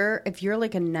if you're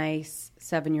like a nice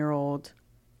 7-year-old,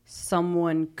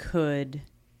 someone could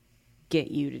get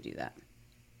you to do that.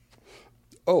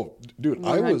 Oh, dude,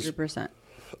 100%.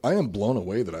 I am blown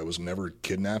away that I was never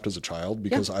kidnapped as a child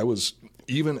because I was,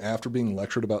 even after being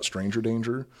lectured about stranger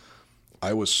danger,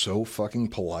 I was so fucking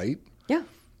polite. Yeah.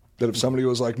 That if somebody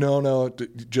was like, no,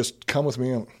 just come with me.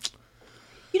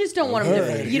 You just don't want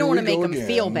them to. You don't want to make them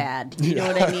feel bad. You know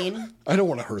what I mean? I don't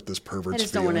want to hurt this pervert's I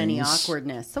just don't want any feelings.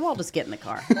 awkwardness. So I'll just get in the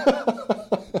car.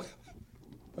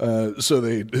 So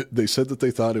they said that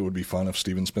they thought it would be fun if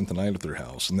Stephen spent the night at their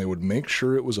house, and they would make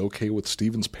sure it was okay with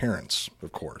Stephen's parents,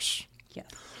 of course. Yes.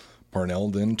 Parnell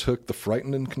then took the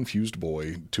frightened and confused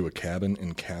boy to a cabin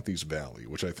in Cathy's Valley,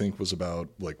 which I think was about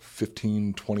like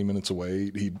 15, 20 minutes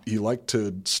away. He liked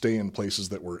to stay in places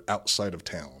that were outside of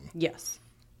town. Yes.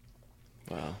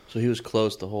 Wow. So he was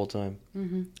close the whole time.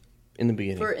 Mm-hmm. In the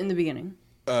beginning. In the beginning.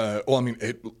 Well, I mean,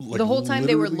 the whole time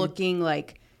they were looking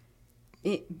like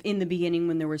in the beginning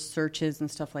when there were searches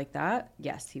and stuff like that.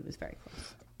 Yes, he was very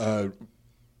close.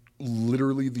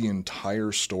 Literally the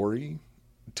entire story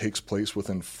takes place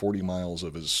within 40 miles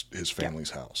of his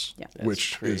family's house. Yeah. That's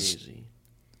which crazy.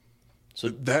 So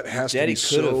that has Daddy to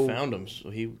be could so... have found him, so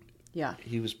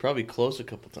he was probably close a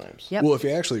couple times. Yep. Well, if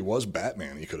he actually was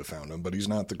Batman, he could have found him, but he's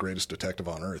not the greatest detective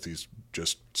on earth. He's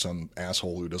just some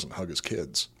asshole who doesn't hug his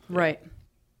kids. Right.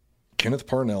 Kenneth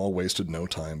Parnell wasted no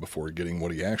time before getting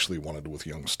what he actually wanted with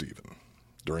young Stephen.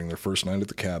 During their first night at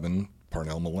the cabin,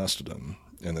 Parnell molested him,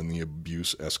 and then the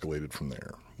abuse escalated from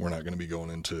there. We're not going to be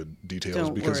going into details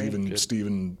Don't because worry. even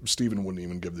Stephen wouldn't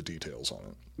even give the details on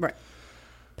it. Right.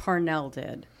 Parnell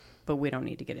did, but we don't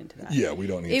need to get into that. Yeah, we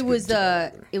don't need to It get was into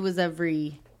that either. it was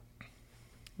every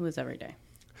day.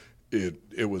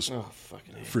 It was Oh,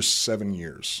 fucking hell. for 7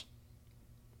 years.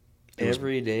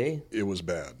 Every day? It was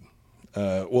bad.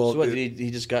 So what,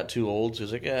 he just got too old, so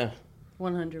he's like,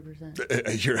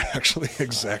 100%. You're actually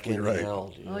exactly fucking right.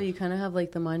 hell, dude. Oh, you kind of have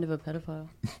like the mind of a pedophile.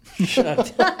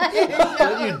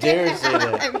 Don't you dare say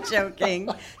that. I'm joking.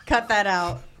 Cut that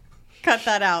out. Cut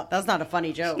that out. That's not a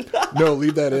funny joke. No,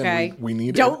 leave that Okay. in. We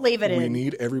need Don't leave it We in.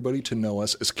 need everybody to know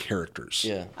us as characters.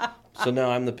 Yeah. So now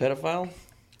I'm the pedophile?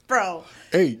 Bro,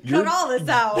 Hey, cut all this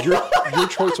out. your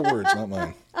choice of words, not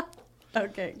mine.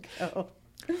 Okay, go.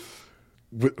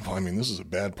 Well, I mean, this is a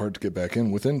bad part to get back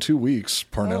in. Within 2 weeks,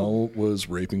 Parnell was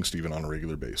raping Stephen on a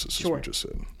regular basis, as we just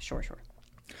said. Sure.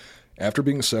 After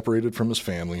being separated from his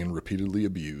family and repeatedly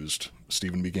abused,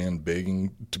 Stephen began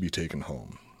begging to be taken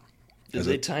home. Did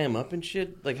they tie him up and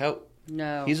shit? Like how?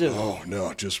 No. Oh,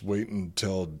 no, just wait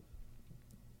until...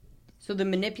 So the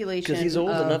manipulation. Because he's old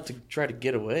enough to try to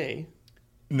get away.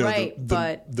 No, Right,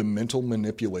 but- the mental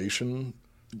manipulation...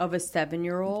 of a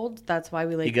 7-year-old. That's why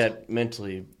we like. He got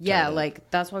mentally. Yeah, tied up. like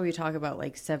that's why we talk about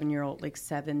like 7-year-old, like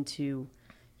 7 to,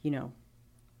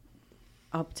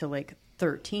 up to like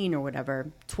 13 or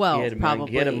whatever, 12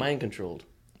 probably. He had him mind controlled.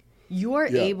 You are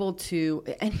able to,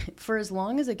 and for as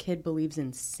long as a kid believes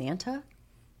in Santa,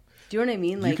 do you know what I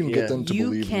mean? Like you can get them to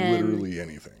believe literally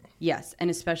anything. Yes, and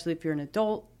especially if you're an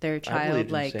adult, their I child,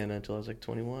 believed like in Santa until I was like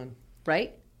 21.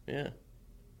 right? Yeah.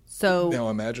 So Now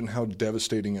imagine how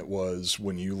devastating it was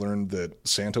when you learned that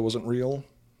Santa wasn't real,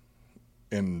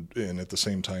 and at the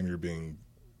same time you're being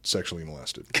sexually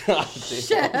molested. God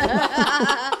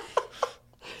damn.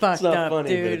 fucked not up, funny,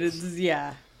 dude. but it's-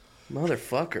 Yeah.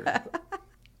 Motherfucker.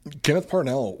 Kenneth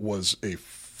Parnell was a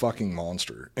fucking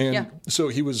monster. And so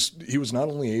he was not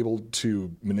only able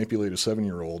to manipulate a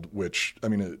 7-year-old, which, I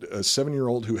mean, a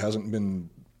 7-year-old who hasn't been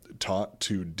taught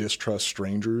to distrust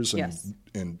strangers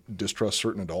and distrust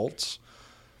certain adults,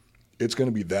 it's going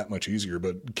to be that much easier.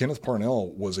 But Kenneth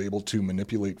Parnell was able to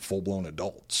manipulate full-blown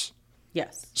adults.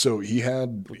 Yes. So he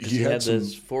had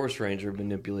this forest ranger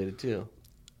manipulated too.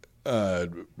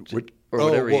 The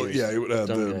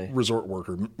guy. resort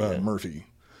worker, Murphy.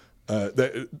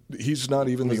 That he's not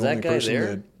even the only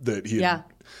person that he had,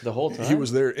 the whole time he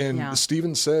was there. And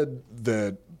Steven said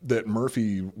that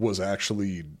Murphy was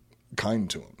actually kind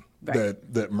to him.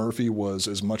 Right. That Murphy was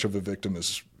as much of a victim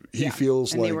as he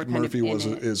feels like Murphy was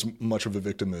as much of a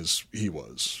victim as he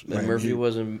was. And Murphy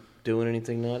wasn't doing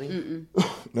anything naughty?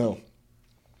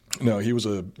 No, he was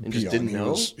a peon. Just didn't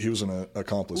know? He was an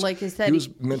accomplice. Like I said, he was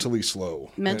mentally slow.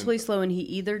 And he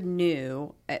either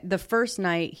knew the first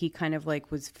night he kind of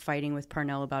like was fighting with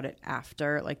Parnell about it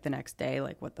after, like the next day,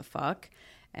 like what the fuck.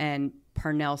 And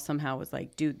Parnell somehow was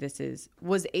like, dude,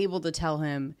 was able to tell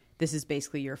him, this is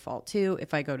basically your fault too.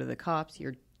 If I go to the cops,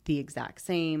 you're the exact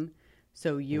same.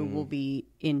 So you will be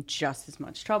in just as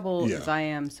much trouble as I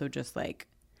am. So just like,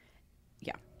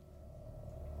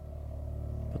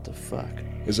 what the fuck?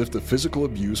 As if the physical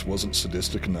abuse wasn't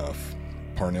sadistic enough,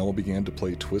 Parnell began to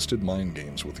play twisted mind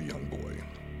games with the young boy.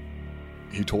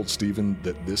 He told Steven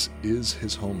that this is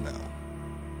his home now.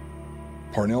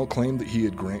 Parnell claimed that he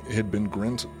had been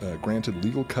granted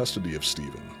legal custody of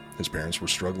Steven. His parents were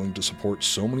struggling to support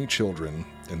so many children,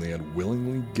 and they had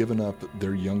willingly given up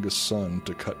their youngest son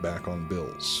to cut back on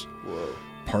bills. Whoa.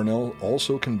 Parnell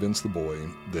also convinced the boy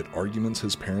that arguments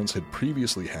his parents had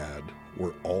previously had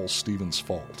were all Steven's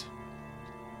fault.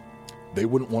 They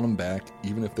wouldn't want him back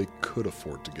even if they could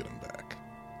afford to get him back.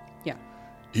 Yeah.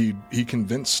 He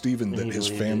convinced Steven that his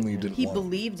family didn't want him. He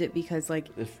believed it because, like,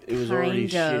 it was already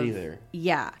shitty there.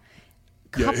 Yeah.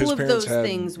 Couple of those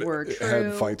things were true.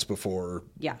 Had fights before.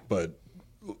 Yeah. But,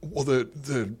 well,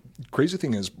 the crazy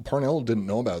thing is Parnell didn't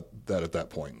know about that at that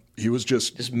point. He was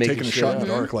just taking a shot in the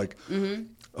dark, like,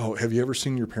 oh, have you ever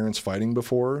seen your parents fighting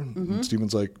before? And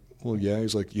Steven's like, well, yeah.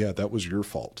 He's like, yeah, that was your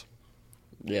fault.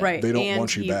 Yeah. Right. They don't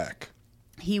want you back.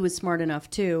 He was smart enough,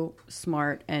 too,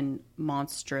 smart and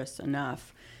monstrous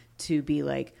enough to be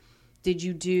like, did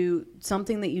you do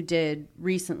something that you did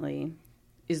recently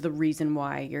is the reason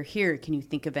why you're here? Can you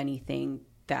think of anything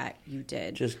that you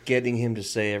did? Just getting him to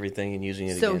say everything and using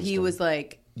it against him. So he was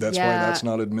like, that's why that's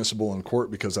not admissible in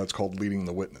court, because that's called leading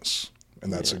the witness.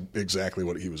 And that's exactly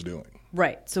what he was doing.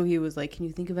 Right. So he was like, can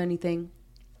you think of anything?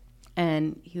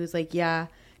 And he was like, yeah.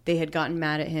 They had gotten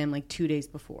mad at him like 2 days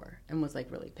before and was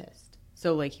like really pissed.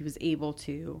 So like he was able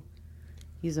to,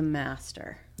 he's a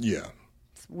master. Yeah.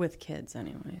 With kids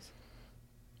anyways.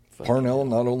 Parnell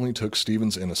not only took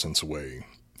Steven's innocence away,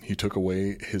 he took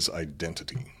away his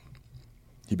identity.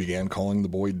 He began calling the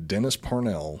boy Dennis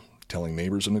Parnell, telling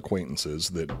neighbors and acquaintances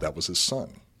that was his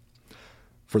son.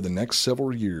 For the next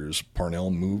several years, Parnell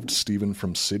moved Steven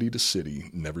from city to city,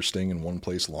 never staying in one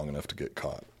place long enough to get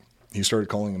caught. He started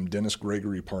calling him Dennis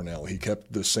Gregory Parnell. He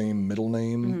kept the same middle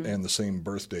name and the same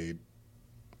birth date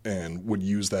and would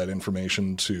use that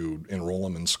information to enroll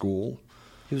him in school.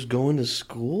 He was going to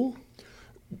school?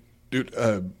 Dude,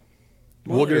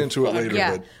 we'll get into it later.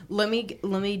 Yeah, but let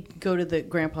me go to the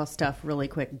grandpa stuff really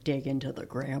quick. Dig into the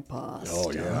grandpa stuff.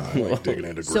 Oh yeah, I like digging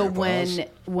into So grandpas.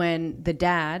 when the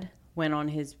dad went on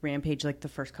his rampage, like the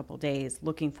first couple days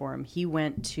looking for him, he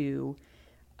went to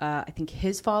I think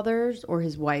his father's or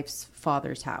his wife's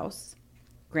father's house,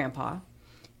 grandpa,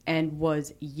 and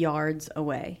was yards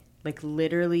away, like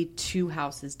literally 2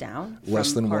 houses down.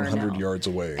 Less than Parnell. 100 yards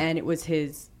away. And it was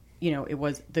his, it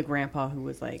was the grandpa who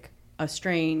was like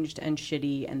estranged and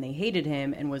shitty, and they hated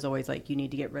him and was always like, you need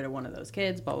to get rid of one of those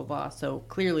kids, blah, blah, blah. So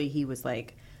clearly he was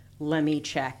like, let me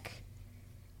check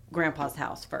grandpa's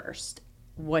house first.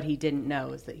 What he didn't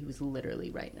know is that he was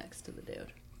literally right next to the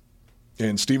dude.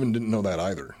 And Steven didn't know that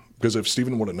either. Because if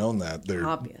Steven would have known that,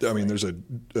 there's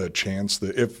a chance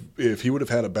that if he would have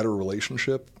had a better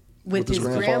relationship with his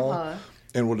grandpa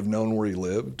and would have known where he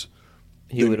lived,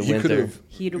 he would have went there.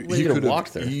 He could have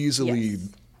walked there. Easily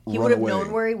He would have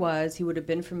known where he was. He would have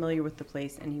been familiar with the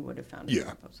place, and he would have found his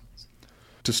grandpa's house.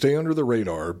 To stay under the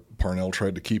radar, Parnell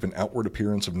tried to keep an outward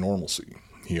appearance of normalcy.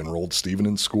 He enrolled Steven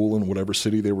in school in whatever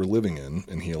city they were living in,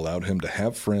 and he allowed him to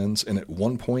have friends, and at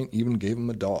one point even gave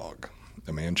him a dog,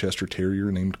 a Manchester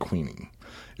Terrier named Queenie.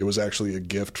 It was actually a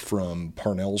gift from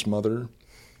Parnell's mother,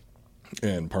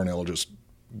 and Parnell just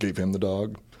gave him the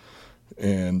dog.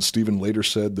 And Steven later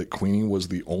said that Queenie was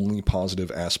the only positive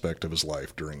aspect of his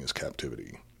life during his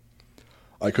captivity.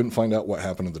 I couldn't find out what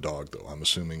happened to the dog, though. I'm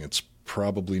assuming it's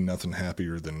probably nothing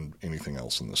happier than anything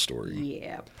else in this story.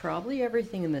 Yeah, probably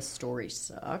everything in this story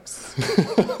sucks.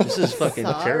 This is fucking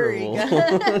terrible.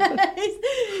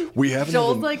 We haven't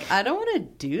Joel's even, like, I don't want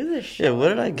to do this shit. Yeah, what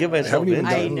did I get myself into?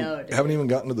 I know, dude. haven't even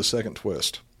gotten to the second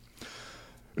twist.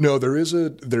 No, there is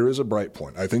a bright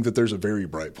point. I think that there's a very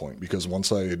bright point, because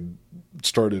once I had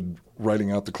started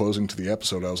writing out the closing to the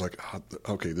episode, I was like,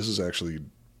 okay, this is actually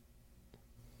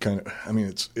kind of, I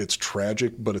mean, it's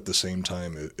tragic, but at the same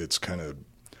time, it's kind of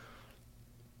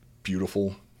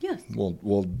beautiful. Yeah.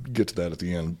 We'll get to that at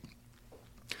the end.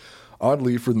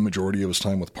 Oddly, for the majority of his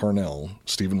time with Parnell,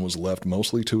 Stephen was left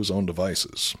mostly to his own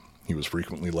devices. He was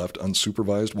frequently left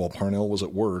unsupervised while Parnell was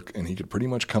at work, and he could pretty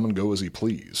much come and go as he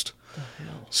pleased.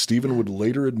 Stephen would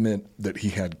later admit that he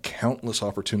had countless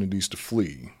opportunities to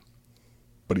flee,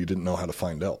 but he didn't know how to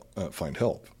find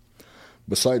help.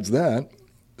 Besides that,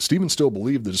 Stephen still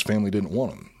believed that his family didn't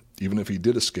want him. Even if he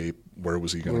did escape, where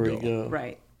was he going to go?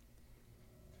 Right.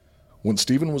 When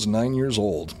Stephen was 9 years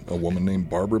old, a woman named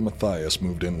Barbara Mathias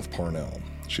moved in with Parnell.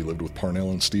 She lived with Parnell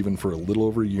and Stephen for a little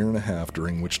over a year and a half,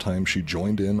 during which time she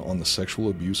joined in on the sexual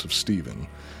abuse of Stephen,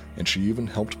 and she even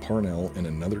helped Parnell in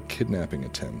another kidnapping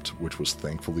attempt, which was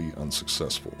thankfully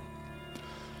unsuccessful.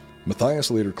 Mathias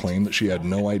later claimed that she had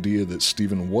no idea that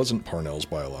Stephen wasn't Parnell's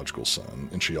biological son,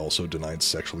 and she also denied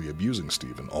sexually abusing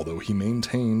Stephen, although he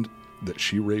maintained that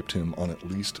she raped him on at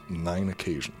least 9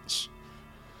 occasions.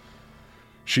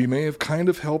 She may have kind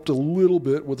of helped a little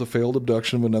bit with the failed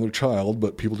abduction of another child,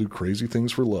 but people do crazy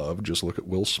things for love. Just look at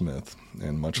Will Smith.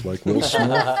 And much like Will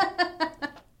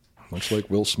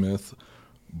Smith,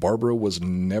 Barbara was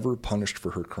never punished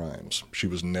for her crimes. She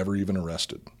was never even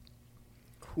arrested.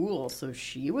 Cool. So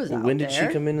she was out When did there.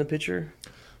 she come in the picture?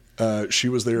 She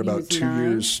was there about was 2 9?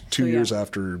 years. So, yeah. Years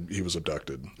after he was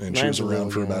abducted, and she was Nine's a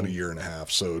around for little about a young. year and a half.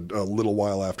 So a little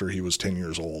while after he was 10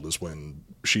 years old is when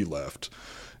she left,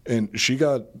 and she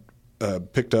got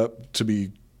picked up to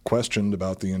be questioned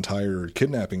about the entire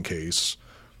kidnapping case.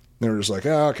 They were just like,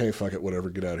 okay, fuck it, whatever,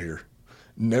 get out of here.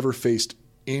 Never faced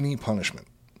any punishment.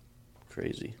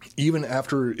 Crazy. Even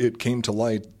after it came to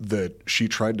light that she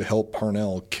tried to help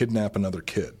Parnell kidnap another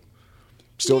kid.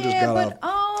 Still just got out.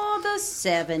 Oh, the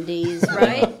 70s,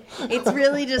 right? It's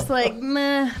really just like,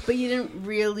 meh, but you didn't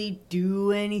really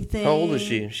do anything. How old is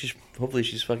she? Hopefully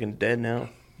she's fucking dead now.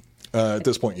 At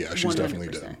this point, yeah, she's definitely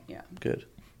 100%, dead. Yeah. Good.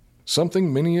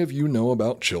 Something many of you know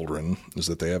about children is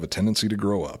that they have a tendency to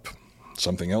grow up.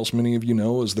 Something else many of you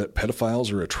know is that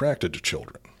pedophiles are attracted to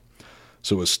children.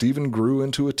 So as Stephen grew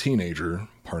into a teenager,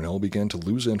 Parnell began to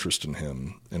lose interest in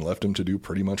him and left him to do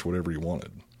pretty much whatever he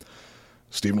wanted.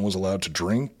 Stephen was allowed to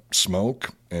drink,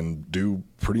 smoke, and do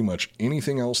pretty much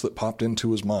anything else that popped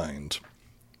into his mind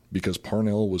because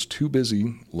Parnell was too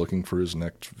busy looking for his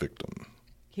next victim.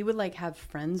 He would like have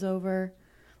friends over.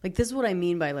 Like, this is what I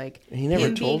mean by like, He never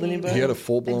him told being anybody? He had a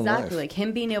full-blown life. Exactly. Like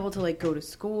him being able to like go to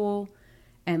school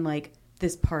and like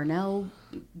this Parnell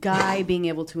guy being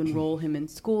able to enroll him in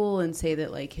school and say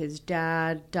that like his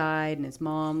dad died and his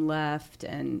mom left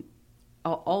and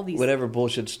all these Whatever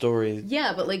bullshit story.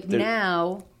 Yeah, but like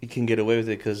now You can get away with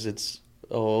it because it's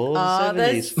the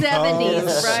 70s. the 70s,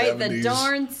 Oh, right? 70s. The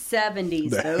darn 70s.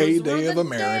 The Those heyday were of the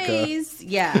America. days.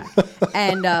 Yeah.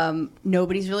 And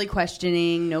nobody's really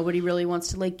questioning. Nobody really wants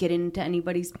to like get into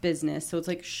anybody's business. So it's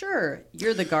like, sure,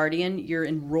 you're the guardian. You're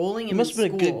enrolling him He must in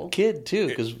have been a school. good kid, too,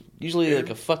 because usually like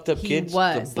a fucked up He kid's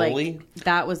was. the bully. Like,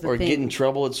 that was the or thing. get in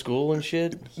trouble at school and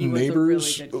shit. He was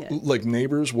Neighbors, a really good kid. like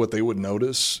neighbors, what they would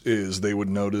notice is they would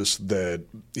notice that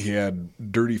he had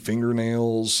dirty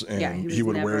fingernails and Yeah, he he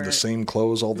would was wear never- the same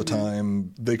clothes all the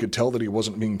time. They could tell that he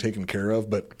wasn't being taken care of,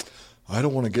 but I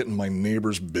don't want to get in my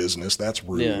neighbor's business. That's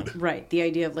rude. Yeah. Right. The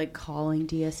idea of like calling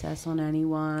DSS on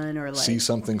anyone or like See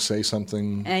something, say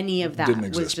something. any of that didn't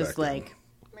was exist just back then.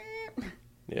 like,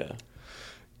 Yeah.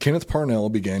 Kenneth Parnell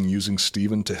began using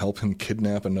Stephen to help him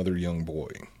kidnap another young boy.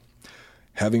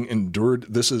 Having endured,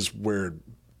 this is where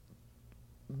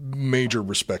major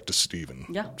respect to Stephen.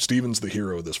 Yeah. Stephen's the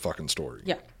hero of this fucking story.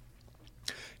 yeah.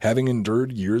 Having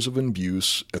endured years of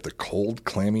abuse at the cold,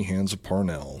 clammy hands of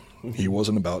Parnell, he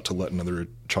wasn't about to let another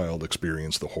child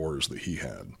experience the horrors that he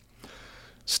had.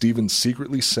 Stephen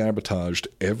secretly sabotaged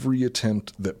every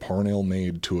attempt that Parnell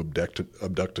made to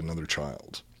abduct another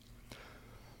child.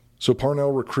 So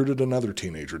Parnell recruited another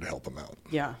teenager to help him out.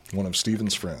 Yeah. One of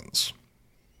Stephen's friends.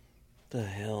 The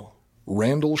hell?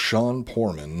 Randall Sean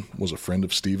Porman was a friend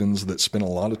of Stephen's that spent a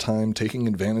lot of time taking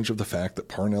advantage of the fact that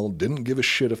Parnell didn't give a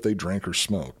shit if they drank or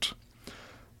smoked.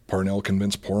 Parnell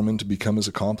convinced Porman to become his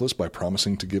accomplice by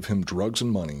promising to give him drugs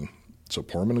and money, so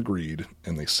Porman agreed,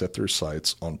 and they set their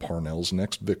sights on Parnell's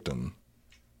next victim,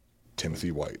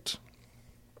 Timothy White.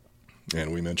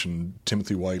 And we mentioned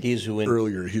Timothy White He's who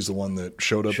earlier. He's the one that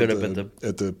showed up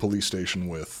at the police station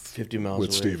with 50 miles with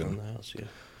away Stephen. from the house.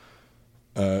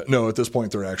 Yeah. No, at this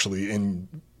point they're actually in.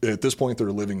 At this point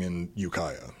they're living in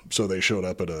Ukiah, so they showed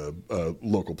up at a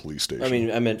local police station. I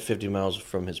mean, I meant 50 miles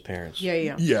from his parents.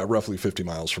 Yeah, roughly 50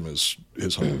 miles from his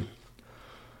home.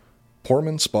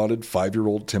 Poorman spotted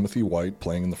 5-year-old Timothy White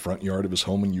playing in the front yard of his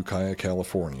home in Ukiah,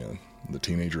 California. The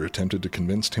teenager attempted to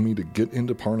convince Timmy to get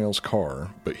into Parnell's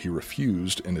car, but he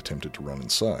refused and attempted to run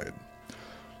inside.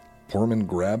 Poorman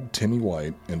grabbed Timmy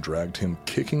White and dragged him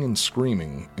kicking and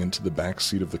screaming into the back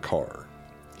seat of the car.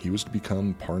 He was to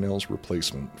become Parnell's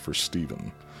replacement for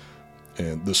Stephen.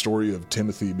 And the story of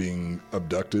Timothy being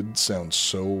abducted sounds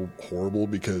so horrible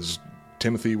because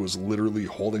Timothy was literally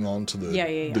holding on to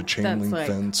the chain link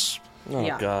fence. Oh,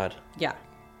 God. Yeah.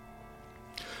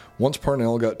 Once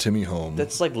Parnell got Timmy home...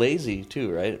 That's like lazy,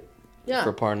 too, right? Yeah.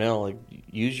 For Parnell, like,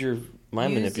 use your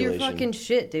mind manipulation. Use your fucking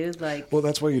shit, dude. Like. Well,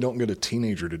 that's why you don't get a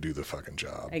teenager to do the fucking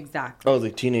job. Exactly. Oh, the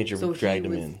teenager dragged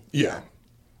him in. Yeah.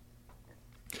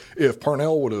 If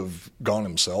Parnell would have gone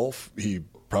himself, he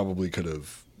probably could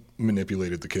have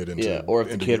manipulated the kid into... Yeah, or if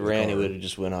the kid ran, he would have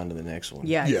just went on to the next one.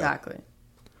 Yeah, exactly.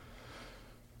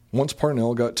 Once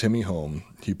Parnell got Timmy home,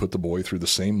 he put the boy through the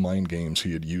same mind games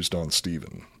he had used on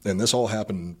Stephen. And this all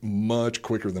happened much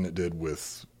quicker than it did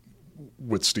with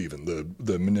Stephen,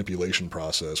 the manipulation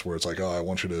process where it's like, oh, I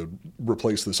want you to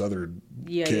replace this other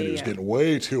kid who's getting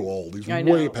way too old. He's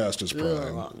way past his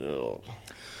prime. Ugh.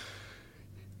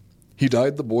 He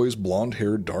dyed the boy's blonde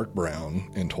hair dark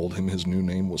brown and told him his new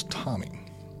name was Tommy.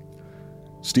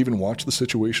 Stephen watched the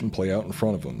situation play out in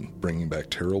front of him, bringing back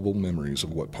terrible memories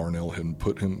of what Parnell had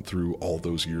put him through all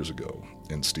those years ago,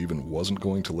 and Stephen wasn't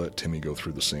going to let Timmy go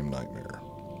through the same nightmare.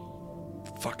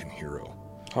 Fucking hero.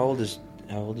 How old is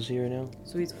he right now?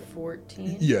 So he's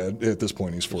 14? Yeah, at this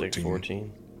point he's 14. He's like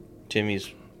 14.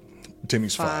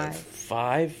 Timmy's 5.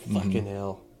 5? Mm-hmm. Fucking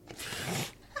hell.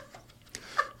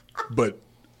 But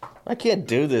I can't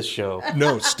do this show.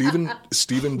 No,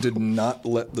 Stephen did not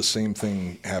let the same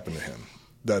thing happen to him.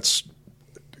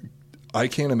 I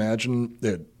can't imagine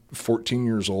at 14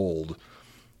 years old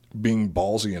being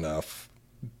ballsy enough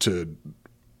to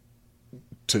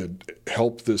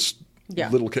help this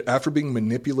little kid after being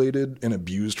manipulated and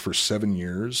abused for 7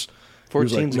 years.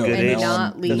 14's like, a good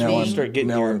age.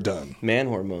 Now I'm done. Man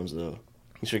hormones, though.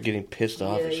 You start getting pissed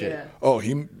off and shit. Oh,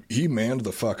 he manned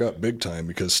the fuck up big time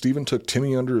because Stephen took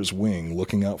Timmy under his wing,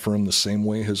 looking out for him the same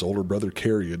way his older brother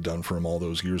Kerry had done for him all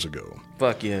those years ago.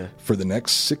 Fuck yeah. For the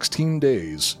next 16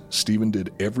 days, Stephen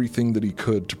did everything that he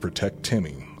could to protect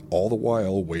Timmy, all the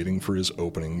while waiting for his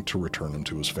opening to return him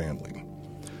to his family.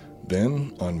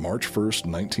 Then, on March 1st,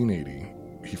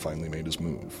 1980, he finally made his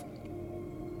move.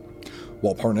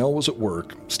 While Parnell was at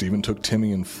work, Stephen took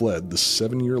Timmy and fled the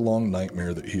 7-year-long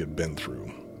nightmare that he had been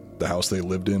through. The house they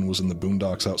lived in was in the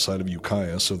boondocks outside of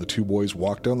Ukiah, so the two boys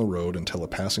walked down the road until a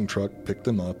passing truck picked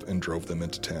them up and drove them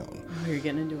into town. Oh, you're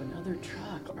getting into another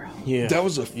truck, bro. Yeah. That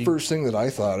was the first thing that I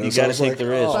thought. You gotta think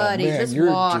there is. Oh, Buddy, man, just you're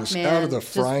walk, just man. out of the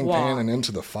Just frying walk. pan and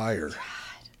into the fire.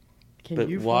 Can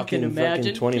you fucking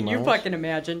imagine? Can you fucking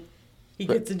imagine? He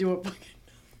gets into a fucking...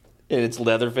 And it's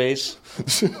Leatherface.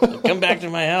 Come back to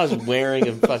my house wearing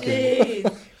a fucking...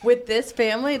 Jeez. With this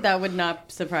family, that would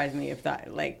not surprise me if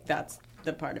that's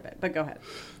the part of it. But go ahead.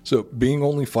 So, being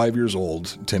only 5 years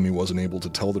old, Timmy wasn't able to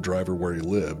tell the driver where he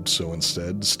lived, so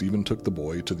instead, Stephen took the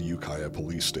boy to the Ukiah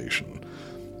police station.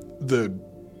 The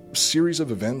series of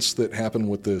events that happened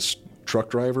with this truck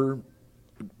driver,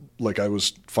 like I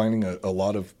was finding a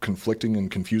lot of conflicting and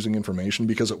confusing information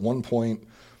because at one point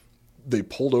they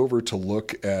pulled over to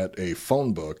look at a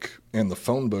phone book, and the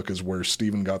phone book is where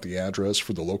Stephen got the address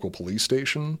for the local police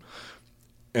station,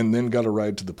 and then got a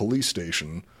ride to the police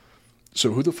station.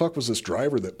 So who the fuck was this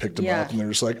driver that picked him up? And they're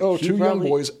just like, oh, two young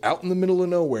boys out in the middle of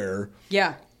nowhere.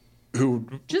 Yeah. Who...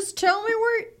 Just tell me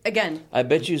where... Again. I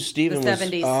bet you Stephen was... The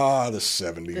 70s. Ah, the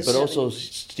 70s. But also,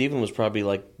 Stephen was probably,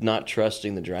 like, not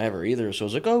trusting the driver either. So it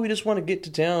was like, oh, we just want to get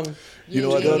to town. You know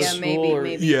what? That's,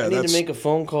 maybe. Yeah, I need to make a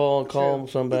phone call, call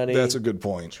somebody. That's a good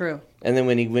point. True. And then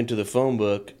when he went to the phone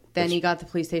book... Then he got the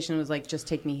police station and was like, just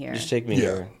take me here. Just take me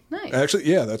here. Nice. Actually,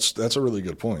 yeah, that's a really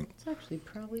good point. It's actually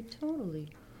probably totally...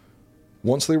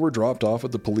 Once they were dropped off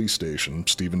at the police station,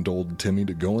 Stephen told Timmy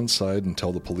to go inside and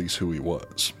tell the police who he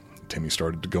was. Timmy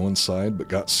started to go inside, but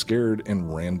got scared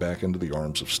and ran back into the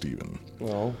arms of Stephen.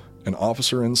 Well, an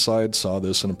officer inside saw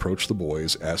this and approached the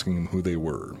boys, asking them who they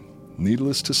were.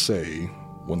 Needless to say,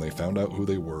 when they found out who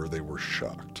they were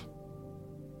shocked.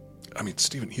 I mean,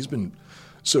 Stephen, he's been...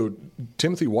 So,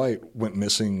 Timothy White went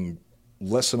missing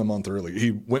less than a month early.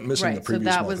 He went missing the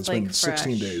previous month. It's been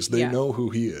 16 days. They know who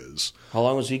he is. How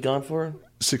long was he gone for?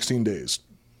 16 days.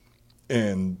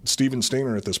 And Steven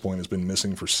Stainer at this point has been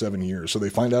missing for 7 years. So they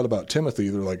find out about Timothy.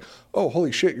 They're like, oh,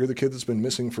 holy shit, you're the kid that's been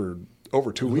missing for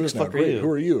over 2 weeks now. Great. Who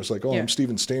are you? It's like, oh, I'm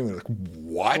Steven Stainer. They're like,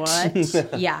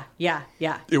 what? Yeah.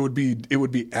 It would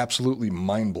be absolutely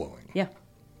mind-blowing. Yeah.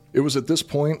 It was at this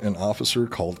point an officer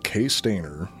called Kay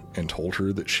Stainer and told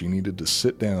her that she needed to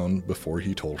sit down before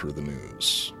he told her the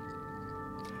news.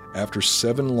 After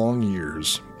 7 long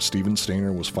years, Steven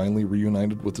Stainer was finally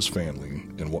reunited with his family,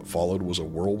 and what followed was a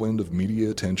whirlwind of media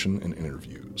attention and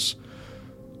interviews.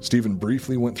 Steven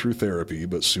briefly went through therapy,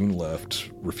 but soon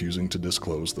left, refusing to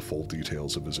disclose the full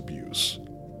details of his abuse.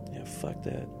 Yeah, fuck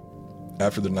that.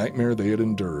 After the nightmare they had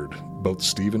endured, both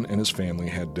Steven and his family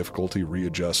had difficulty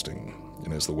readjusting,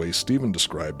 and as the way Steven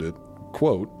described it,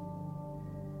 quote,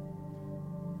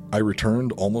 I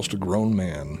returned almost a grown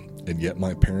man, and yet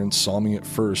my parents saw me at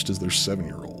first as their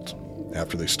 7-year-old.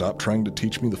 After they stopped trying to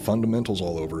teach me the fundamentals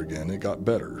all over again, it got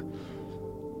better.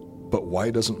 But why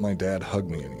doesn't my dad hug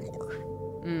me anymore?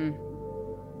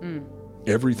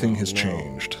 Everything has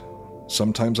changed.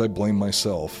 Sometimes I blame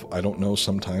myself. I don't know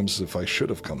sometimes if I should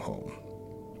have come home.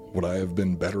 Would I have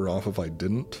been better off if I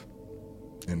didn't?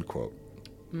 End quote.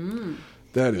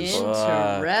 That is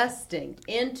interesting.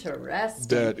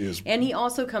 That is and he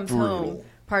also comes home.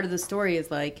 Part of the story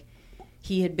is like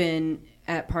he had been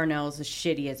at Parnell's, as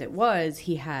shitty as it was,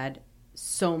 he had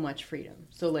so much freedom.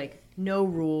 So like no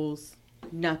rules,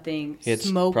 nothing. He had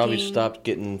smoking. Probably stopped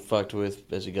getting fucked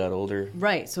with as he got older.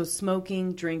 Right. So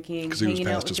smoking, drinking, hanging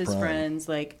out with his friends,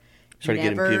 like started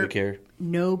getting pubic hair.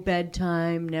 No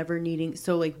bedtime, never needing.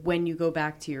 So like when you go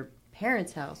back to your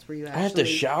parents' house where you actually... I have to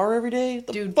shower every day?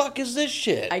 The fuck is this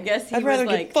shit? I guess I'd rather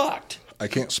get fucked. I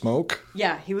can't smoke.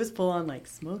 Yeah, he was full on like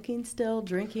smoking still,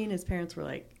 drinking. His parents were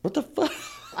like, what the fuck?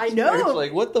 I know. It's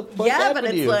like, what the fuck? Yeah, but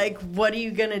it's like, what are you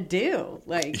gonna do?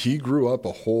 Like, he grew up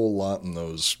a whole lot in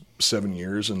those 7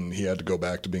 years, and he had to go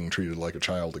back to being treated like a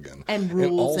child again. And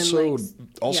rules,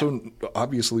 and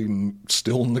obviously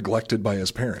still neglected by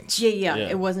his parents. Yeah.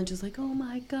 It wasn't just like, oh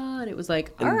my god. It was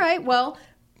like, all right, well,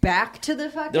 back to the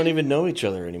fucking. Don't even know each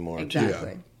other anymore.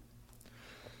 Exactly. Yeah.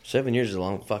 7 years is a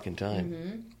long fucking time.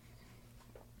 Mm-hmm.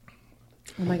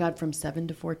 Oh my god, from 7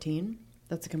 to 14?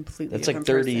 That's a completely That's like different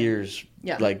 30 person. years,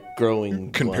 Yeah. like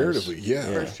growing. Comparatively, yeah.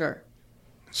 For sure.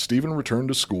 Steven returned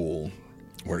to school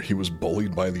where he was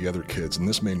bullied by the other kids, and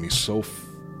this made me so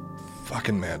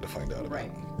fucking mad to find out about.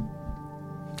 Right.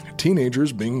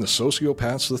 Teenagers, being the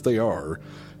sociopaths that they are,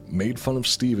 made fun of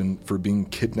Steven for being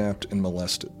kidnapped and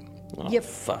molested. Oh, Yep.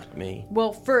 fuck me.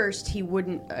 Well, first, he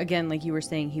wouldn't, again, like you were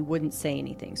saying, he wouldn't say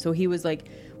anything. So he was like,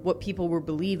 what people were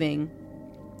believing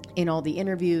in all the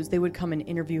interviews, they would come and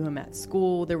interview him at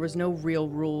school. There was no real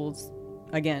rules,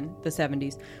 again, the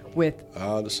 70s, with The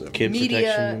 70s. Kid media,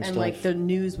 protection and like the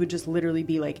news would just literally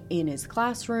be like in his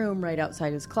classroom, right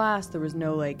outside his class. There was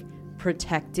no like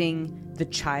protecting the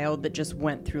child that just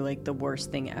went through like the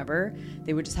worst thing ever.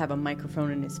 They would just have a microphone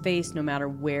in his face no matter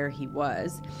where he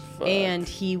was. Fuck. And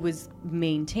he was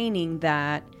maintaining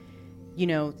that, you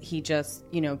know, he just,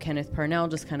 you know, Kenneth Parnell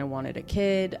just kind of wanted a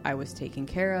kid. I was taken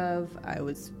care of. I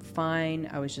was fine.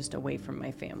 I was just away from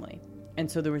my family. And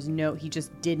so there was he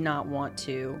just did not want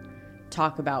to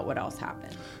talk about what else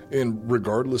happened. And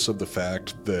regardless of the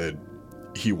fact that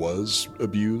he was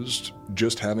abused,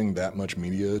 just having that much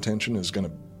media attention is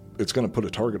going to put a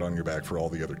target on your back for all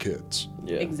the the other kids.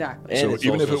 Yeah. Exactly. So And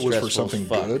even if it was for stressful something as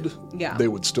fuck. good, Yeah. they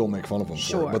would still make fun of him for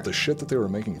Sure. it. But the shit that they were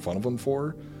making fun of him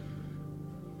for,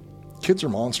 kids are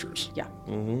monsters. Yeah.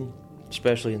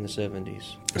 Especially in the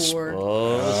 70s. For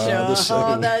the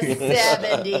the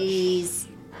 70s.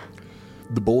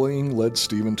 The bullying led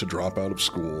Steven to drop out of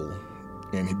school,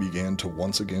 and he began to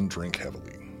once again drink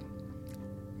heavily.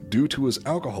 Due to his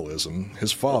alcoholism,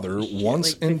 his father,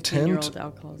 once like 15-year-old intent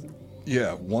alcoholism.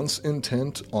 once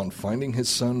intent on finding his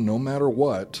son no matter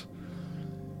what,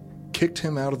 kicked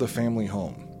him out of the family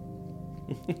home.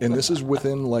 And this is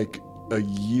within like a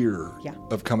year Yeah.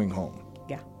 of coming home.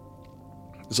 Yeah.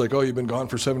 It's like, oh, you've been gone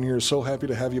for 7 years. So happy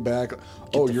to have you back.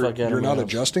 the You're fuck out of my not house.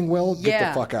 adjusting well. Get Yeah.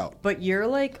 the fuck out. But you're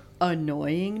like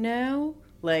annoying now.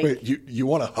 Like, Wait, you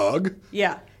want a hug?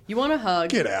 yeah. You want a hug.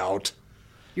 Get out.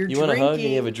 You're You drinking. want a hug and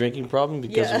you have a drinking problem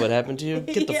because Yeah. of what happened to you?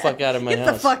 Get the Yeah. fuck out of my Get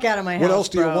house. the fuck out of my house. What else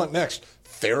do you bro. want next?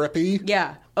 Therapy?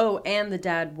 Yeah. Oh, and the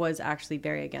dad was actually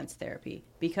very against therapy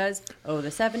because,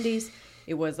 the 70s,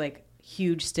 it was like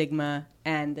huge stigma,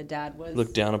 and the dad was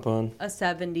Looked down upon. a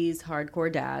 70s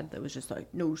hardcore dad that was just like,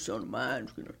 no son of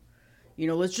mine's gonna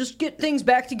let's just get things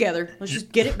back together. Let's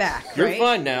just get it back. You're right?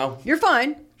 fine now. You're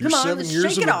fine. Your Come on, 7 let's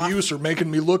years shake of it off. abuse are making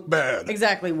me look bad.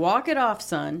 Exactly. Walk it off,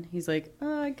 son. He's like,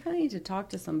 I kind of need to talk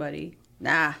to somebody.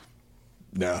 Nah,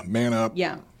 man up.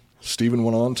 Yeah. Stephen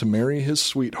went on to marry his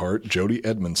sweetheart, Jody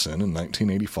Edmondson, in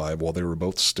 1985 while they were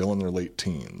both still in their late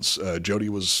teens. Jody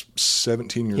was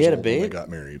 17 years old when they got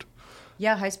married.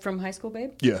 Yeah, from high school,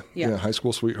 babe? Yeah, high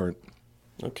school sweetheart.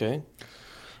 Okay.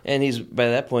 And by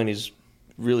that point, he's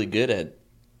really good at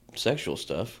sexual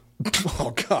stuff.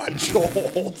 Oh, God,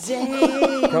 Joel.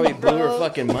 Dang, Probably blew her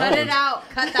fucking mind. Cut it out.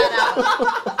 Cut that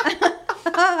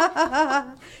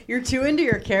out. You're too into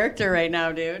your character right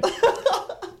now, dude.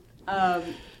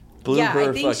 Blew her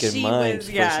I think fucking she mind was,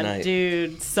 first night.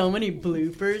 Dude, so many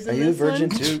bloopers in Are you a this virgin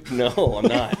one. too? No, I'm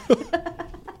not.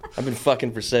 I've been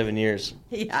fucking for 7 years.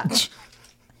 Yeah.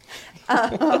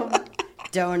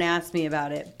 Don't ask me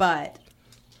about it, but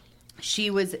she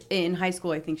was in high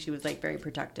school. I think she was like very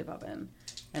protective of him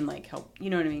and like help. You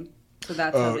know what I mean? So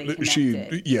that's how they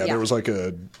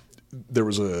connected. There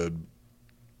was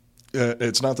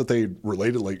it's not that they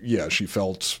related. Like, she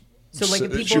felt. So like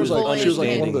if people she was were like bullying she was like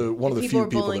him, one of the few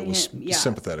people that bullying was him,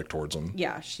 sympathetic towards him.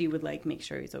 Yeah, she would like make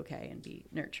sure he's okay and be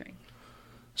nurturing.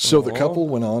 So the couple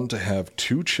went on to have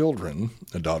 2 children,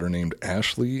 a daughter named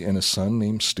Ashley and a son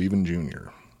named Stephen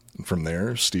Jr. And from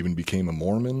there, Stephen became a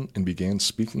Mormon and began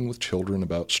speaking with children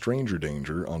about stranger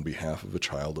danger on behalf of a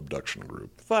child abduction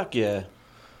group. Fuck yeah.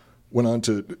 Went on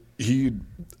to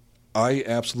I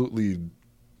absolutely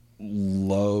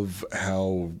love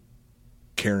how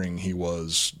caring he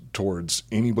was towards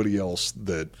anybody else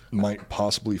that might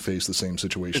possibly face the same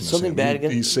situation. Is as something him. bad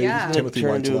again? He saved Timothy turn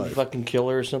White's into a life. fucking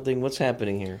killer or something. What's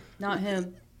happening here? Not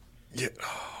him. Yeah.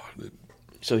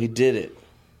 So he did it.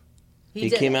 He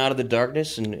did came it. out of the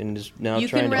darkness and is now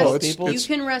trying to help people. You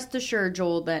can rest assured,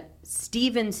 Joel, that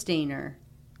Steven Stainer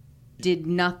did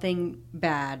nothing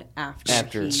bad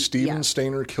after Steven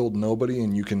Stainer killed nobody,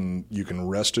 and you can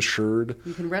rest assured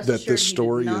that assured this he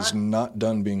story did is not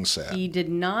done being sad. He did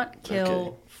not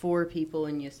kill 4 people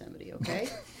in Yosemite, okay?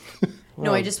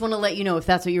 No, I just want to let you know if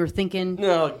that's what you were thinking.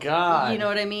 Oh, God. You know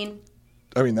what I mean?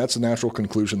 I mean, that's a natural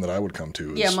conclusion that I would come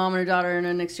to. Yeah, mom and her daughter and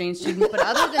an exchange student. But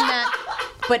other than that,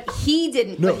 but he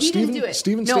didn't. No, but he didn't do it.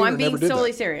 Steven no, Stainer I'm being never did solely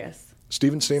that. serious.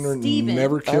 Steven Stainer Steven.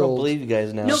 never I don't killed. believe you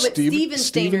guys now. No, but Steven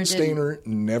Stainer Stainer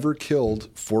never killed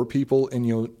 4 people in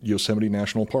Yosemite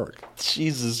National Park.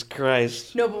 Jesus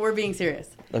Christ. No, but we're being serious.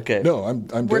 Okay. No,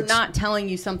 I'm. We're not telling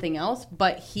you something else,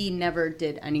 but he never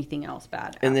did anything else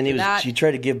bad. And then after he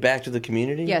tried to give back to the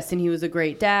community? Yes, and he was a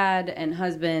great dad and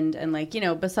husband, and like,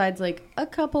 besides like a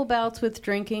couple bouts with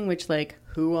drinking, which like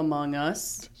who among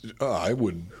us? I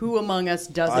would. Who among us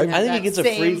doesn't? I have think that he gets a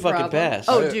same free fucking problem? pass.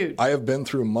 Oh, dude. I have been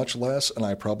through much less, and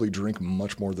I probably drink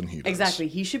much more than he does. Exactly.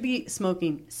 He should be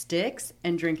smoking sticks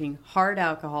and drinking hard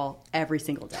alcohol every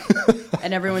single day.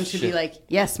 And everyone should be like,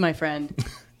 yes, my friend.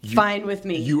 Fine with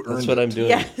me. You earned That's what it. I'm doing.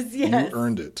 Yes. You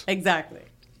earned it. Exactly.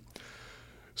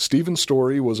 Stephen's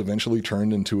story was eventually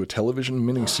turned into a television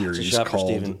miniseries It's a shot for called.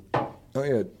 Stephen. Oh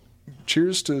yeah,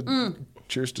 cheers to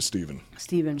Stephen.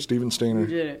 Steven Stainer. You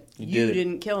did it. You You did it.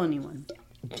 didn't kill anyone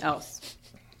else.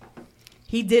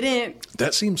 He didn't.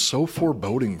 That seems so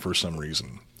foreboding for some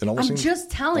reason. It almost I'm seems, just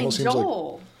telling almost seems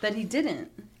Joel that he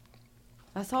didn't.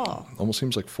 That's all. almost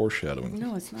seems like foreshadowing.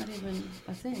 No, it's not even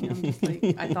a thing. I'm just like,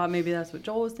 I thought maybe that's what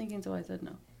Joel was thinking, so I said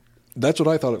no. That's what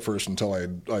I thought at first until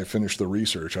I finished the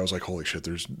research. I was like, holy shit,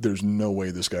 there's no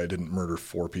way this guy didn't murder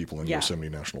 4 people in Yeah. Yosemite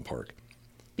National Park.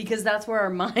 Because that's where our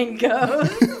mind goes.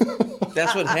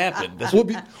 That's what happened. That's Well,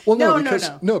 what,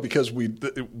 no, because we've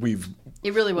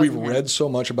It really we've wasn't him. read so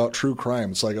much about true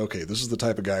crime. It's like, okay, this is the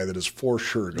type of guy that is for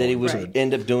sure that he going would to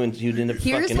end up doing. He'd end up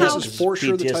Here's fucking how- up This is for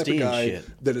sure the type PTSD of and guy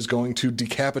shit. that is going to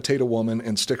decapitate a woman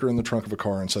and stick her in the trunk of a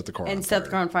car and set the car on And fire. set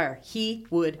the car on fire. He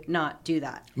would not do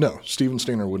that. No, Steven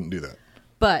Stainer wouldn't do that.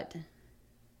 But,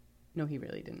 no, he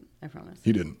really didn't. I promise.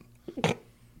 He didn't.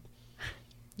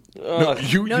 Oh,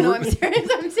 No, I'm serious.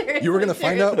 I'm serious. You were going to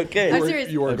find out. Okay. I'm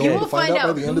serious. You are You going will to find out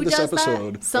by the end who of this does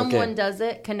episode. That. Someone Okay. does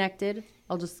it connected.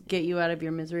 I'll just get you out of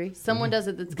your misery. Someone does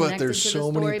it that's But connected there's to so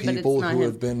the story, many but people it's not who him.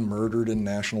 have been murdered in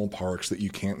national parks that you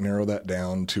can't narrow that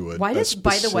down to a, Why a does,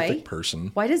 by specific the way,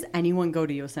 person. why does anyone go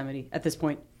to Yosemite at this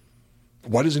point?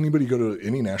 Why does anybody go to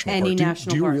any national Any park?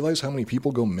 national do you park. realize how many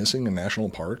people go missing in national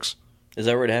parks? Is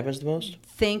that where it happens the most?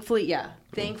 Thankfully, yeah.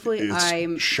 Thankfully, It's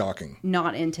I'm shocking.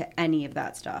 not into any of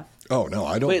that stuff. Oh no,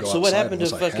 I don't. Wait, go so what outside happened to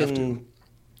unless I have fucking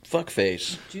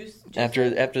fuckface Juice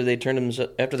after they turned him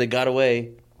after they got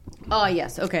away? Oh,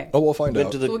 yes. Okay. Oh, we'll find Went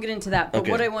out. to the- So we'll get into that. But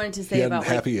Okay. what I wanted to He say had a about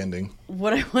happy ending.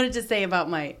 what I wanted to say about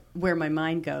where my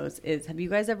mind goes is, have you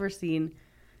guys ever seen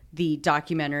the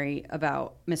documentary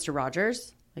about Mr.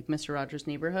 Rogers, like Mr. Rogers'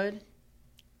 Neighborhood?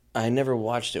 I never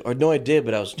watched it. Or no, I did,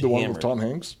 but I was too The one hammered. with Tom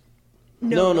Hanks?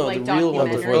 No, the, like, the real one.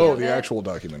 documentary Oh, of the it. actual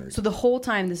documentary. So the whole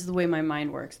time, this is the way my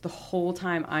mind works. The whole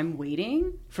time I'm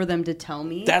waiting for them to tell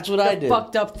me That's what the I did.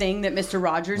 fucked up thing that Mr.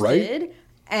 Rogers Right? did,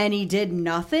 and he did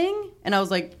nothing. And I was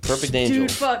like, Perfect dude, angel.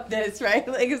 fuck this, right?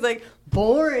 Like, it's like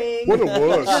boring. What a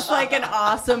wuss. Just like an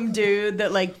awesome dude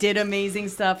that like did amazing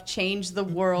stuff, changed the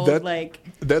world.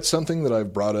 That's something that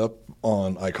I've brought up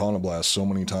on Iconoblast so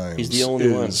many times. He's the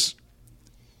only one.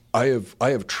 I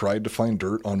have tried to find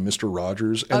dirt on Mr.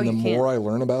 Rogers, and the more I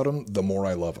learn about him, the more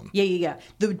I love him. Yeah.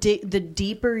 The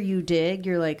deeper you dig,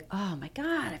 you're like, oh my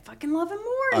God, I fucking love him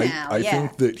more now. I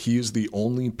think that he is the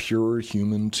only pure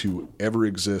human to ever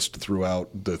exist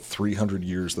throughout the 300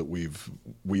 years that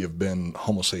we have been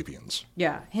Homo sapiens.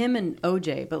 Yeah, him and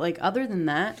OJ. But like other than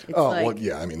that, it's well,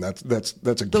 yeah. I mean, that's a those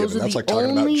given. are That's the like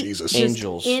talking about only Jesus. just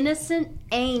Angels. innocent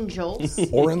angels.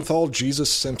 Orenthal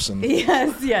Jesus Simpson.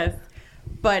 Yes.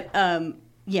 But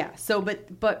yeah. So,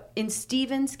 but in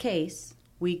Steven's case,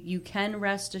 you can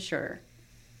rest assured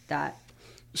that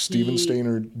Stephen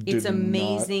Stainer did it's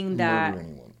amazing not that murder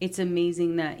anyone. it's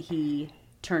amazing that he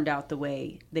turned out the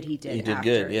way that he did. He did after.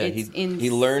 good. Yeah, It's he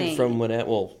learned insane. from what.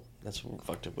 Well, that's a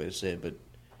fucked up way to say it, but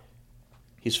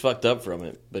he's fucked up from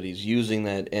it. But he's using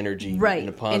that energy Right, in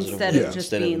a positive instead way of just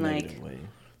instead being of a like negative way.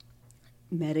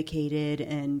 medicated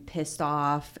and pissed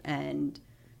off and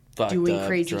Fucked doing up,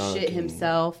 crazy drunk, shit and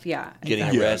himself. Yeah, getting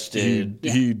exactly. arrested.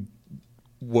 He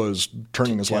was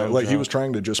turning his life. Town Like he drunk. was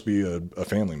trying to just be a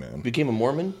family man. Became a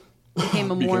Mormon.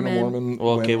 Became a Became Mormon. a Mormon. Well,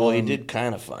 okay. went Well, he on- did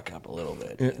kind of fuck up a little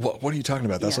bit. What are you talking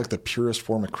about? That's Yeah. like the purest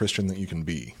form of Christian that you can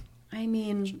be. I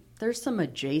mean, there's some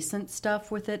adjacent stuff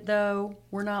with it, though.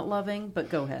 We're not loving, but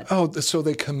go ahead. Oh, so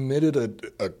they committed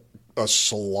a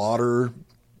slaughter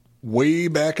way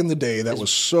back in the day. That was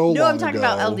so long No, I'm talking ago.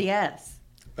 about LDS.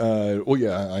 Well,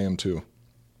 yeah, I am too.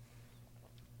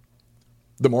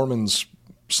 The Mormons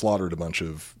slaughtered a bunch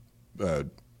of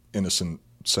innocent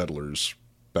settlers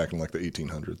back in like the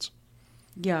 1800s.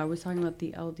 Yeah, I was talking about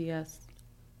the LDS,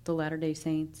 the Latter-day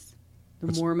Saints,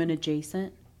 the Mormon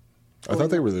adjacent. I thought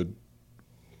they were the.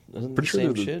 Isn't it Pretty the sure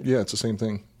same they're shit? Yeah, it's the same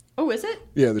thing. Oh, is it?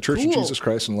 Yeah, the Church of Cool. Jesus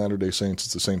Christ and Latter-day Saints.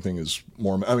 It's the same thing as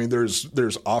Mormon. I mean, there's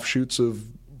offshoots of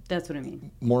That's what I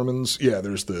mean. Mormons. Yeah,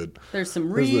 there's some there's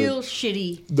real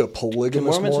shitty. the Do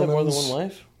polygamous Mormons have more than Mormons. one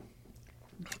wife?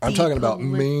 I'm The talking about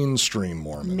mainstream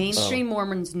Mormons. Mainstream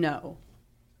Mormons, no.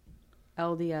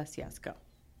 LDS, yes, go.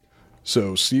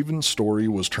 So Stephen's story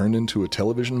was turned into a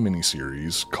television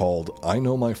miniseries called I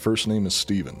Know My First Name is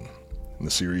Stephen. And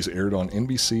the series aired on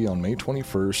NBC on May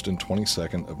 21st and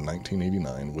 22nd of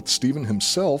 1989, with Stephen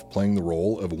himself playing the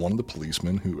role of one of the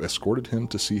policemen who escorted him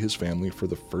to see his family for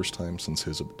the first time since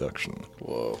his abduction.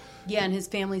 Whoa. Yeah, and his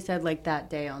family said like that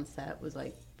day on set was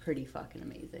like pretty fucking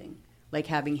amazing. Like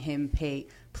having him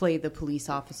play the police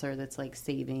officer that's like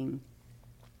saving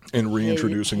And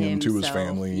reintroducing him to his himself.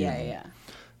 family. Yeah, and, yeah.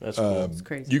 That's cool. It's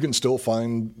crazy. You can still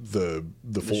find the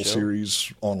full show?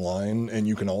 series online, and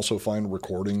you can also find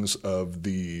recordings of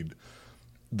the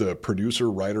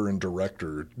producer, writer, and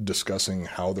director discussing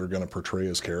how they're going to portray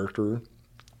his character.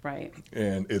 Right.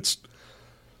 And it's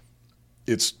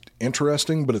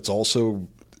interesting, but it's also,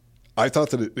 I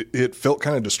thought that it felt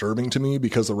kind of disturbing to me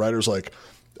because the writer's like,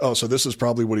 oh, so this is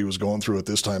probably what he was going through at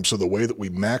this time. So the way that we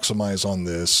maximize on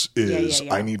this is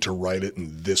Yeah. I need to write it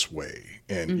in this way.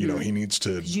 And, you know, he needs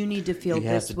to. You need to feel You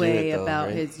have this to do way it, though, about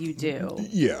right? you do.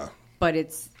 Yeah. But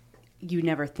you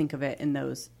never think of it in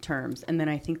those terms. And then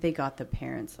I think they got the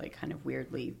parents like kind of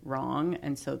weirdly wrong.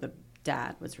 And so the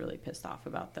dad was really pissed off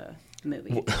about the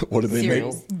movie. What did they make?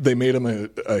 Series. They made him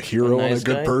a hero A and nice a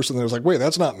good guy? person. They was like, wait,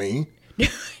 that's not me.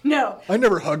 No. I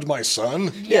never hugged my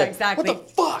son. Yeah, exactly. What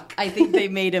the fuck? I think they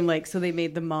made him like, so they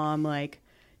made the mom like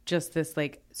just this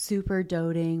like super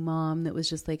doting mom that was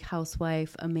just like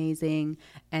housewife, amazing.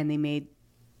 And they made,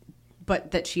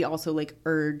 but that she also like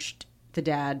urged the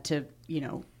dad to, you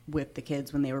know, whip the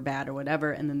kids when they were bad or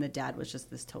whatever. And then the dad was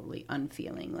just this totally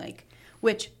unfeeling, like,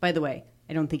 which by the way,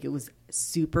 I don't think it was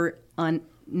super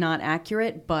not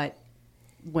accurate, but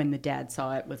when the dad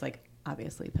saw it was like,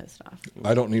 obviously pissed off.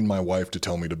 I don't need my wife to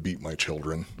tell me to beat my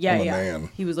children. Yeah, I'm a yeah. man.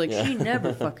 He was like, she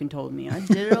never fucking told me. I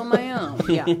did it on my own.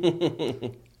 Yeah.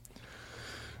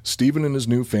 Stephen and his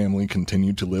new family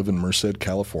continued to live in Merced,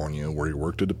 California, where he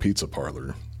worked at a pizza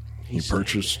parlor. He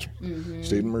stayed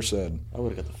in Merced. I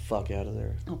would have got the fuck out of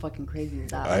there. How fucking crazy is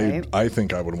that, right? I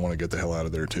think I would want to get the hell out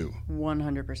of there too.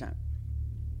 100%.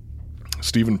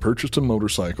 Stephen purchased a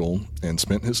motorcycle and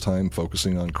spent his time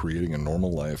focusing on creating a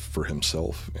normal life for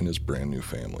himself and his brand new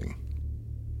family.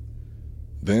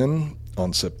 Then,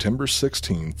 On September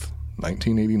 16th,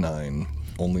 1989,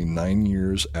 only 9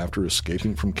 years after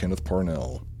escaping from Kenneth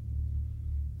Parnell,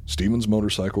 Stephen's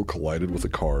motorcycle collided with a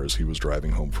car as he was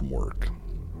driving home from work.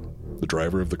 The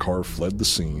driver of the car fled the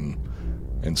scene,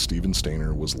 and Stephen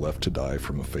Stainer was left to die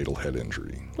from a fatal head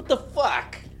injury. What the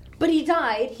fuck? But he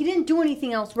died. He didn't do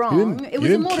anything else wrong. He It was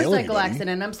a didn't kill motorcycle anybody.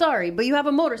 accident. I'm sorry, but you have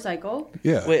a motorcycle.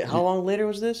 Yeah. Wait, how long later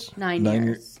was this? 9 9 years.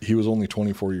 years. He was only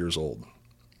 24 years old.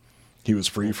 He was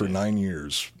free for 9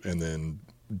 years and then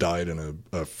died in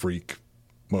a freak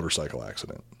motorcycle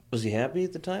accident. Was he happy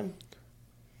at the time?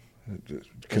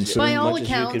 Considering By all much as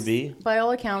you accounts, could be? by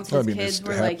all accounts, his kids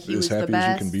were like he as was the happy best.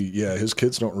 as you can be. Yeah, his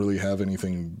kids don't really have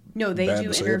anything. No, they bad do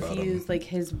to say about him. interviews. Like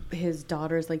his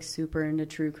daughter's like super into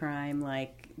true crime.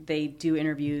 Like they do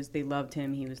interviews. They loved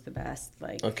him. He was the best.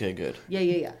 Like Okay, good.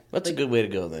 yeah. That's a good way to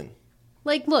go then.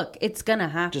 Like, look, it's gonna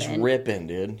happen. Just ripping,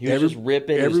 dude. He was just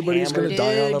ripping. everybody's Everybody's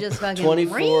gonna die on a Just fucking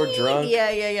 24 ring. drunk. Yeah.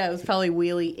 It was probably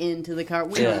wheelie into the car.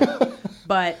 Yeah.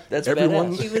 But That's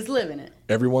Everyone- badass. he was living it.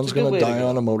 Everyone's It's a good going way to to die go.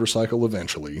 on a motorcycle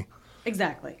eventually.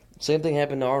 Exactly. Same thing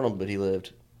happened to Arnold, but he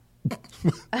lived.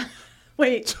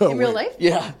 Wait, So in real wait. life?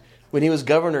 Yeah. When he was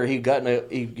governor,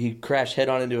 he crashed head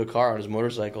on into a car on his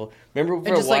motorcycle. Remember for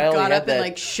And just a while like got he had up that, and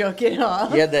like shook it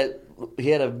off. he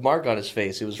had a mark on his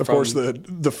face. It was Of from, course,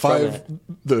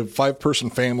 the five-person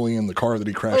family in the car that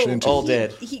he crashed into. all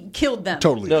dead. He killed them.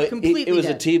 Totally. No, Completely it was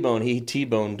dead. a T-bone. He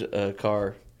T-boned a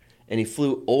car, and he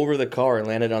flew over the car and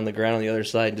landed on the ground on the other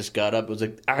side and just got up. It was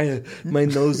like, my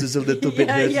nose is a little bit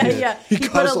heavy. Yeah. He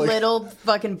put caused, a like- little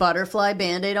fucking butterfly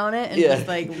Band-Aid on it and Yeah. just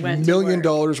like went $1 to million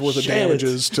work. worth of Shit.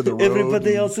 damages to the road,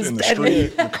 Everybody else is in the dead.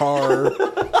 street, the car.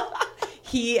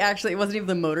 He actually, it wasn't even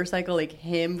the motorcycle, like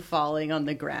him falling on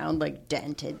the ground, like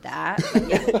dented that.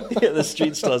 Yeah, the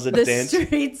street still has a The dent.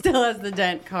 street still has the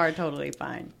dent. Car totally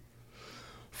fine.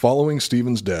 Following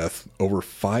Stephen's death, over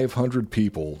 500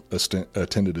 people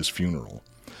attended his funeral.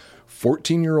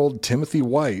 14-year-old Timothy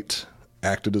White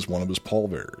acted as one of his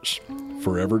pallbearers,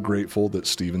 forever grateful that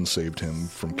Stephen saved him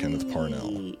from Kenneth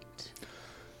Parnell.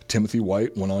 Timothy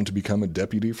White went on to become a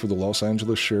deputy for the Los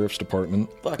Angeles Sheriff's Department,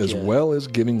 Fuck as yeah. well as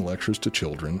giving lectures to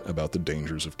children about the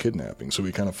dangers of kidnapping. So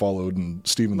he kind of followed in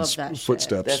Stephen's Love that shit.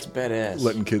 footsteps, That's badass.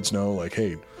 letting kids know, like,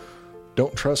 hey,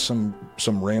 don't trust some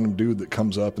random dude that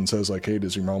comes up and says, like, hey,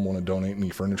 does your mom want to donate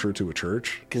any furniture to a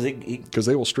church? Because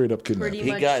they will straight up kidnap Pretty you.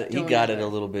 he much got donate it it. a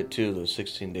little bit too. Those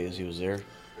 16 days he was there.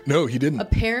 No, he didn't.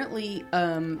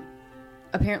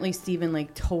 Apparently Steven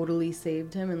like totally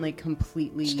saved him and like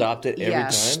completely Stopped it every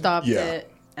time? Stopped Yeah.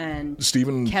 it and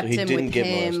Stephen kept So he him didn't with get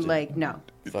him. molested. Like no,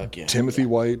 Fuck yeah. Timothy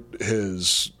White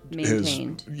has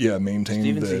Maintained. maintained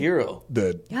Steven's that, a hero.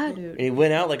 that yeah, dude, And he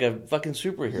went out like a fucking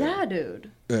superhero. yeah,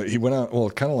 dude, he went out, well,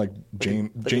 kind of like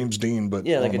James Dean, but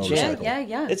Yeah, on like a a motorcycle. champ.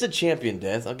 yeah. It's a champion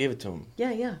death. I'll give it to him.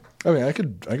 yeah. I mean, I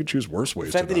could choose worse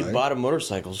ways The fact to that die. he bought a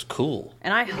motorcycle is cool.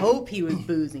 And I hope he was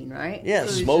boozing, right? Yeah, So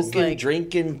he's just smoking, like-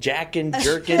 drinking, jacking,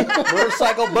 jerking,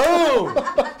 motorcycle, boom!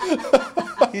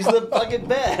 He's the fucking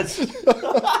best.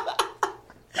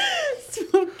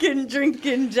 Smoking,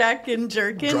 drinking, jacking,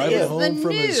 jerking Driving is the home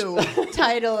from his- new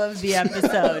title of the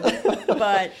episode.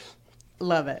 But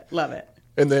love it.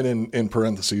 And then in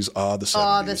parentheses, the 70s.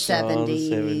 Oh, the Oh, 70s.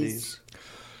 the 70s.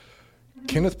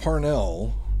 Kenneth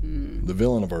Parnell, the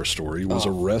villain of our story, was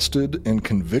arrested and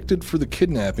convicted for the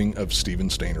kidnapping of Stephen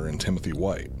Stainer and Timothy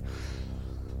White.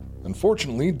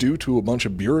 Unfortunately, due to a bunch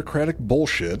of bureaucratic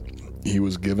bullshit, he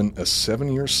was given a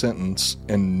 7-year sentence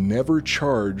and never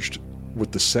charged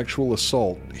with the sexual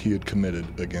assault he had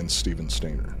committed against Stephen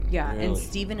Stainer. Yeah, and Really?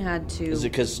 Steven had to. Is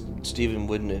it because Steven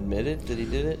wouldn't admit it that he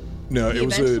did it? No, He it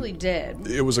was eventually did.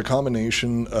 It was a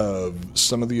combination of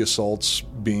some of the assaults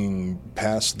being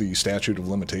past the statute of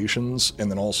limitations, and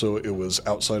then also it was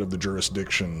outside of the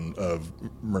jurisdiction of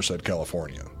Merced,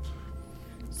 California.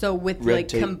 So with Red like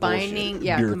tape combining, bullshit.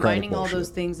 yeah, Bureaucratic combining all bullshit. those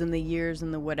things in the years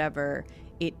and the whatever,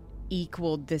 it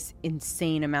equaled this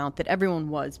insane amount that everyone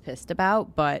was pissed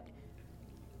about, but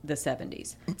the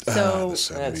 70s. So The 70s.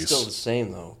 That's still the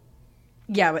same, though.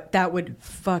 yeah, but that would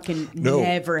fucking No,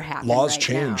 never happen. laws right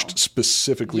changed now.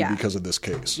 specifically Yeah. because of this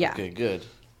case. Yeah, Okay, good.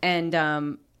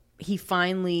 and he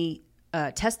finally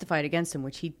testified against him,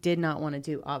 which he did not want to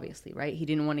do, obviously, right? He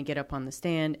didn't want to get up on the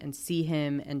stand and see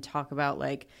him and talk about,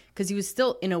 like, because he was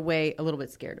still, in a way, a little bit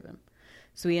scared of him.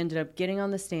 So he ended up getting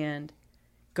on the stand,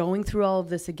 going through all of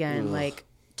this again, like,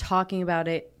 talking about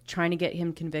it, trying to get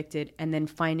him convicted, and then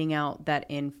finding out that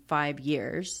in 5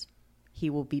 years, he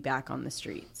will be back on the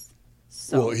streets.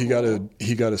 So Well, he got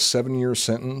a 7-year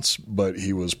sentence, but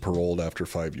he was paroled after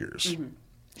 5 years. Mm-hmm.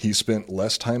 He spent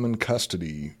less time in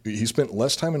custody. He spent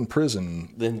less time in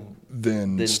prison Then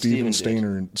than Than Stephen Stephen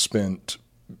Stainer spent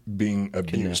being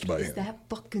abused by Is him. that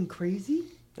fucking crazy?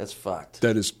 That's fucked.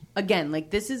 That is Again, like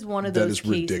this is one of That those is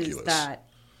cases ridiculous.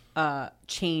 that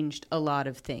changed a lot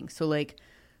of things. So like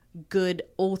good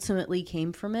ultimately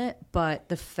came from it, but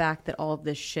the fact that all of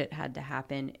this shit had to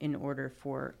happen in order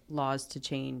for laws to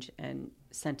change and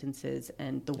sentences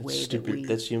and the way Stupid. that we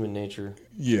That's human nature.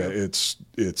 yeah, it's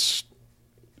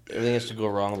Everything has to go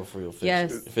wrong before you'll fix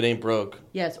Yes. it. If it ain't broke,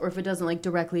 yes, or if it doesn't like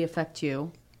directly affect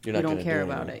you, You're you not don't gonna care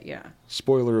do about anything. it. Yeah.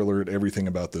 spoiler alert, everything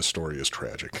about this story is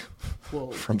tragic.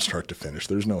 Whoa. From start to finish.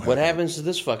 There's no what happy. happens to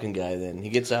this fucking guy then? He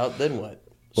gets out, then what?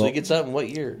 So he Well- gets out in what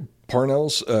year?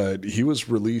 Parnell's he was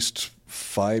released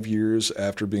 5 years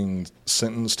after being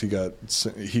sentenced. He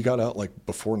got out like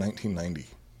before 1990.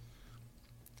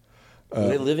 Were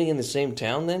they living in the same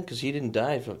town then? Because he didn't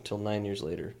die until 9 years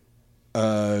later.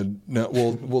 No,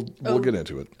 we'll get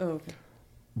into it. Oh, okay.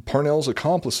 Parnell's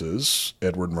accomplices,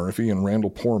 Edward Murphy and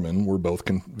Randall Poorman, were both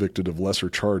convicted of lesser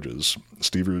charges.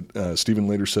 Stephen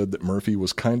later said that Murphy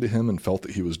was kind to him and felt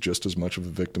that he was just as much of a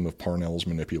victim of Parnell's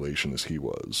manipulation as he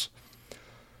was.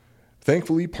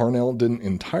 Thankfully, Parnell didn't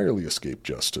entirely escape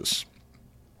justice.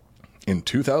 In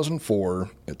 2004,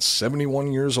 at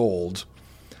 71 years old,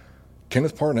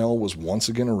 Kenneth Parnell was once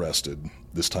again arrested,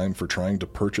 this time for trying to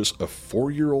purchase a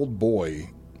 4-year-old boy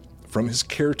from his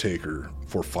caretaker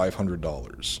for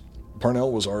 $500.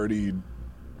 Parnell was already,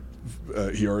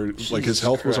 his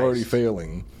health was already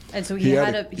failing. And so he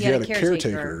had a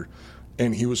caretaker,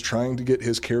 and he was trying to get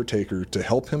his caretaker to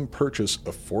help him purchase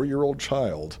a 4-year-old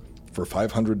child for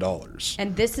 $500.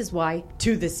 And this is why,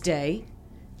 to this day,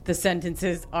 the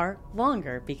sentences are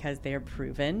longer because they are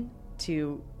proven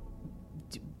to,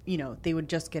 they would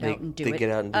just get out and do it get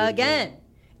out and do it again.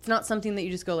 It's not something that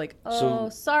you just go like, oh,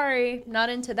 sorry, not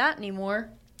into that anymore.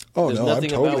 Oh There's no, I'm nothing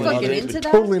totally about not it. into, Into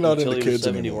that? totally not Until into he was kids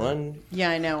anymore. 71. Yeah,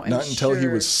 I know. Not until he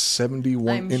was 71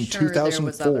 I'm in sure there was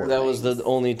 2004. other That was the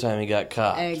only time he got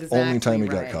caught. Exactly Only time he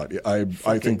right. got caught. Yeah,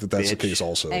 I think that's the bitch. case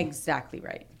also. Exactly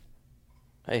right.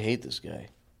 I hate this guy.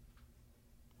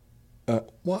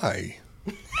 Why?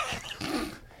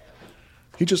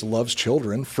 He just loves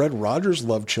children. Fred Rogers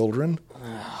loved children. I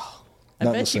Not in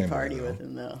the bet you same way, party though. with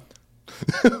him though.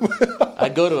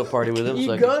 I'd go to a party with him so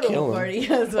You I go could to kill a him. party.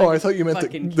 Oh, I thought you meant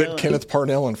Fucking that kill him. Kenneth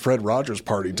Parnell and Fred Rogers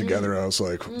partied together. I was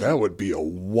like, that would be a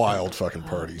wild fucking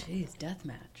party. Jeez,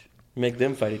 deathmatch. Make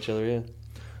them fight each other, yeah.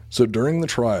 So during the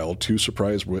trial, 2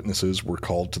 surprise witnesses were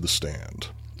called to the stand.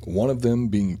 One of them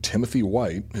being Timothy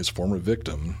White, his former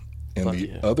victim, and Fuck the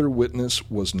yeah. other witness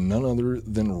was none other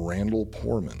than Randall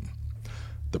Poorman,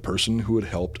 the person who had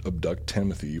helped abduct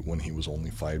Timothy when he was only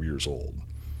 5 years old.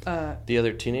 The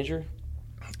other teenager?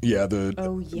 Yeah,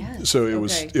 Oh yes. so it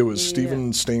Okay. was Yeah,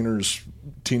 Stephen Stainer's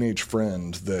teenage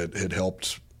friend that had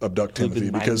helped abduct Who'd been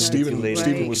Timothy because minded Stephen too late.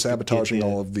 Stephen was Right. sabotaging Yeah.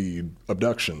 all of the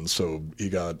abductions, so he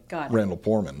got Got it. Randall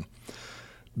Poorman.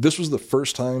 This was the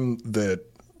first time that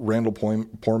Randall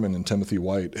Poorman and Timothy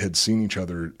White had seen each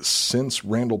other since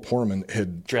Randall Poorman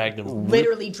had Dragged him.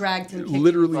 Literally dragged him.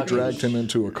 literally dragged him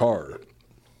into a car.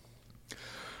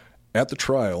 At the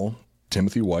trial,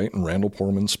 Timothy White and Randall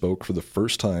Poorman spoke for the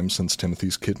first time since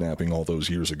Timothy's kidnapping all those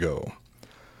years ago.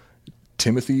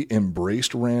 Timothy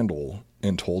embraced Randall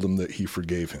and told him that he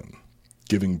forgave him,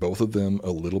 giving both of them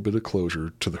a little bit of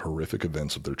closure to the horrific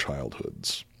events of their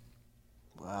childhoods.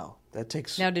 Wow. That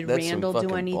takes. Now, did that's some Randall do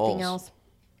fucking anything balls. else?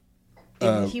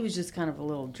 He was just kind of a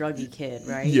little druggy kid,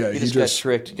 right? Yeah, He just got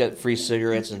tricked. He got free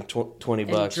cigarettes and $20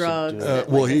 And drugs. to- At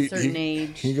well, like he a certain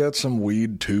age. he got some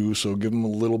weed too, so give him a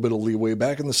little bit of leeway.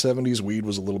 Back in the 70s, weed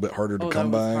was a little bit harder to Oh, come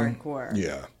that was by. hardcore.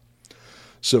 Yeah.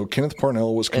 So Kenneth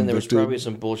Parnell was And there was convicted. probably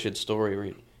some bullshit story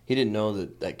where he didn't know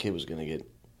that that kid was going to get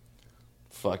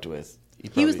fucked with.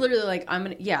 He was literally like, I'm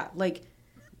gonna,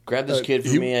 grab this kid for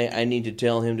he- me. I need to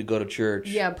tell him to go to church.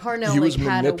 Parnell he was had a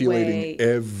way. manipulating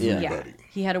everybody. Yeah,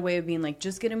 he had a way of being like,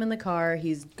 just get him in the car.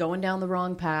 He's going down the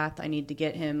wrong path. I need to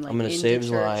get him. Like, I'm gonna into save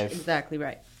his church. life. Exactly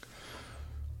right.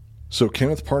 So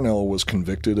Kenneth Parnell was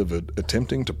convicted of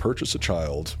attempting to purchase a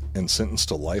child and sentenced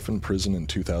to life in prison in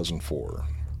 2004.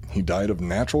 He died of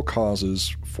natural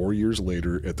causes 4 years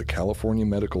later at the California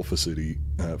Medical Facility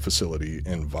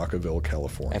in Vacaville,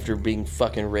 California. After being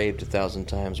fucking raped 1,000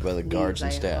 times by the guards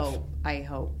and staff. I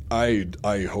hope.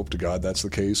 I hope to God that's the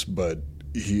case, but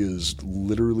he is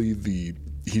literally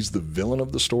he's the villain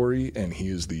of the story, and he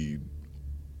is the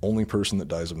only person that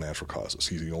dies of natural causes.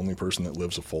 He's the only person that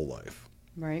lives a full life.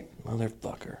 Right.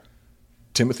 Motherfucker.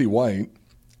 Timothy White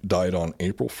died on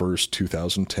April 1st,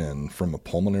 2010 from a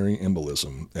pulmonary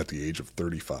embolism at the age of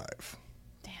 35.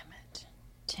 Damn it,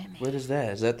 Timmy. What is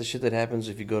that? Is that the shit that happens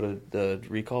if you go to the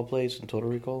recall place in Total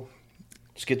Recall?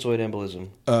 Schizoid embolism.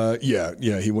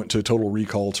 Yeah. He went to Total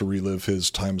Recall to relive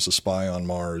his time as a spy on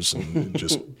Mars, and it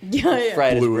just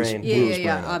fried his blew brain. his brain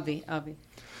out. Obvi.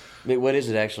 Wait, what is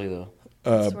it actually though?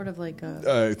 It's sort of like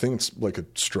a I think it's like a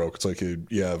stroke. It's like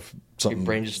you have something. Your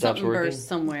brain just stops something working. burst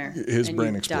somewhere. His and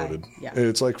brain you exploded. die. Yeah.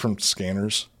 It's like from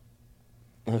scanners.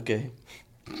 Okay.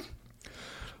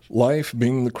 Life,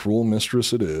 being the cruel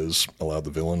mistress it is, allowed the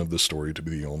villain of the story to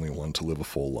be the only one to live a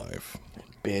full life.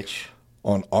 Bitch.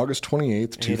 On August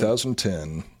 28th,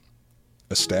 2010,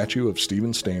 a statue of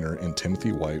Steven Stayner and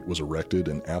Timothy White was erected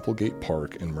in Applegate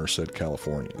Park in Merced,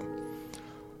 California.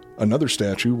 Another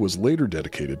statue was later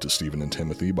dedicated to Stephen and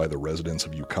Timothy by the residents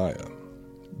of Ukiah.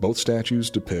 Both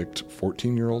statues depict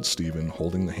 14-year-old Stephen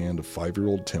holding the hand of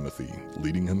 5-year-old Timothy,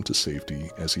 leading him to safety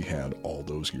as he had all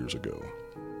those years ago.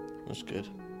 That's good.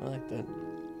 I like that.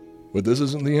 But this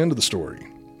isn't the end of the story.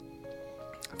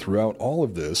 Throughout all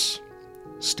of this,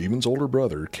 Stephen's older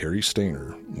brother, Cary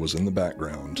Stayner, was in the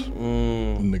background,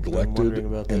 neglected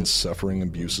and suffering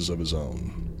abuses of his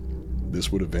own.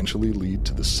 This would eventually lead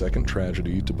to the second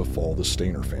tragedy to befall the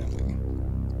Stayner family,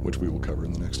 which we will cover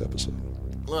in the next episode.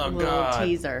 Oh, little God.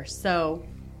 teaser. So,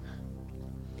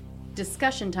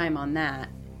 discussion time on that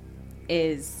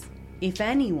is if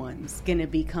anyone's going to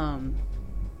become,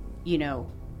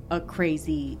 a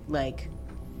crazy,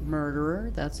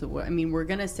 murderer. That's what I mean. We're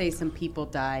going to say some people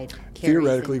died.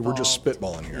 Theoretically, we're just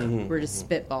spitballing here. Mm-hmm. We're just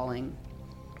spitballing.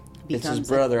 It's his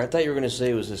brother. I thought you were going to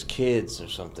say it was his kids or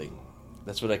something.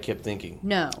 That's what I kept thinking.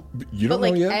 No. You don't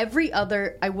know yet? Every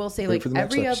other, I will say, Wait for the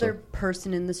next every other episode.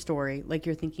 person in the story,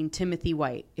 you're thinking Timothy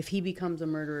White, if he becomes a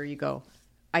murderer, you go,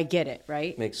 I get it,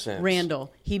 right? Makes sense.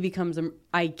 Randall, he becomes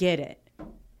I get it.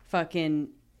 Fucking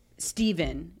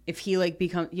Steven, if he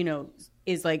becomes,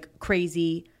 is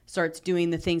crazy, starts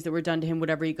doing the things that were done to him,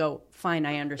 whatever, you go, fine,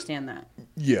 I understand that.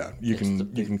 Yeah, you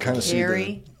can kind of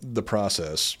see the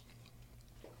process.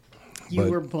 You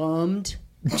were bummed.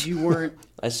 You weren't.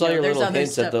 I saw your little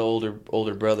hints at the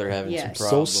older brother having some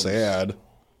problems. So sad.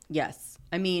 Yes.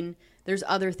 I mean, there's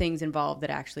other things involved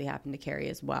that actually happened to Cary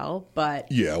as well,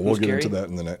 but... Yeah, we'll get into that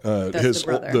in the next... That's the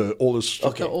brother. The oldest...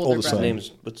 Okay. The older son. brother.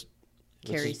 Name's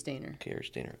Cary Stayner. Cary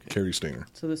Stayner. Okay. Cary Stayner.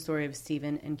 So the story of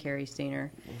Stephen and Cary Stayner.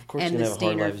 Of course, and he's the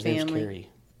going to have a hard life. Stayner His name's family. Cary.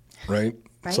 Right?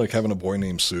 It's like having a boy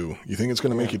named Sue. You think it's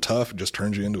going to make you tough, it just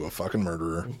turns you into a fucking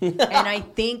murderer. And I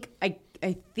think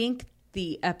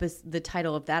the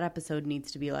title of that episode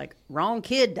needs to be wrong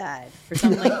kid died or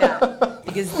something like that,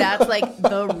 because that's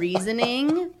the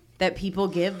reasoning that people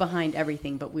give behind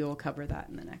everything. But we will cover that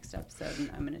in the next episode,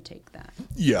 and I'm going to take that.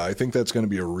 Yeah, I think that's going to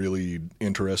be a really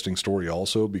interesting story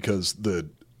also, because the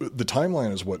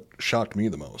timeline is what shocked me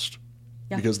the most.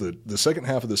 Yeah. Because the second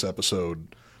half of this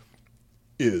episode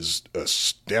is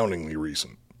astoundingly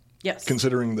recent. Yes.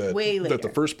 Considering that Way later. the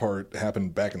first part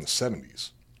happened back in the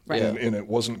 70s. Right. And it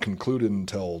wasn't concluded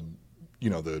until,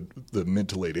 the mid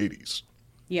to late 80s.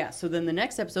 Yeah, so then the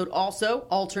next episode, also,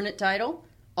 alternate title,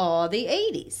 Aw, the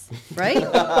 80s, right?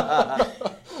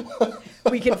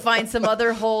 We can find some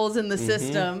other holes in the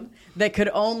system that could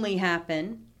only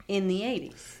happen in the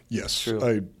 80s. Yes.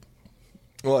 True.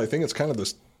 I think it's kind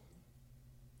of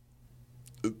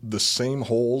the same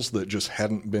holes that just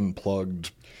hadn't been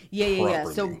plugged Yeah.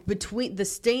 properly. So between the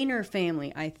Stayner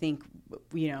family, I think,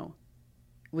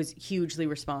 was hugely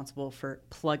responsible for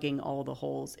plugging all the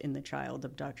holes in the child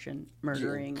abduction,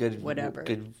 murdering, whatever.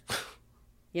 Good.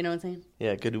 You know what I'm saying?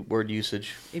 Yeah, good word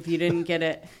usage. If you didn't get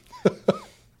it.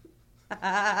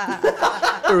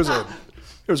 There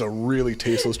was a really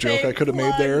tasteless joke I could have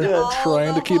made there,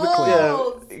 trying to keep it clean.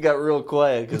 Yeah, it got real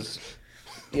quiet because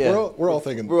we're all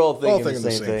thinking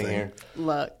the same thing here.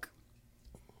 Look.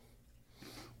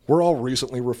 We're all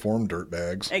recently reformed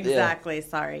dirtbags. Exactly. Yeah.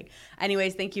 Sorry.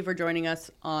 Anyways, thank you for joining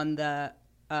us on the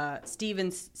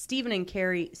Stephen and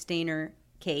Cary Stayner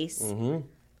case,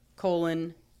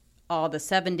 all the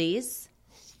 70s,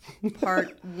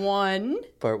 part 1.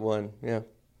 Part 1, yeah.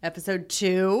 Episode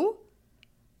 2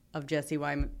 of Jesse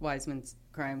Wiseman's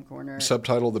Crime Corner.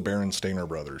 Subtitle: The Berenstain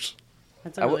Brothers.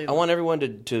 That's I want everyone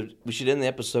to. We should end the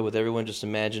episode with everyone just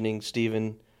imagining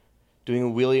Stephen doing a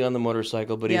wheelie on the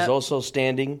motorcycle, but he's also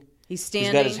standing. He's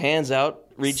standing. He's got his hands out,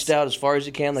 reached out as far as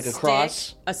he can, like a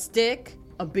cross. A stick,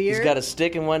 a beer. He's got a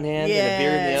stick in one hand and a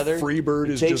beer in the other. Freebird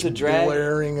is takes just a drag,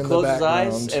 glaring in the closes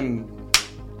background. his eyes, and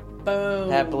boom.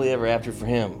 Happily ever after for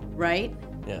him. Right?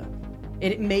 Yeah.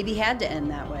 It maybe had to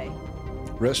end that way.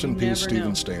 Rest in peace, never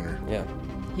know. Stephen Stayner. Yeah.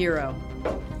 Hero.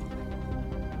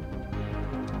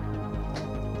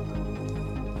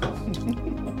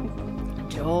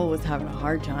 Joel was having a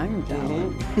hard time with that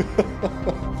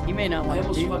one. He may not want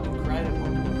to do. fucking cried at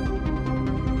one point.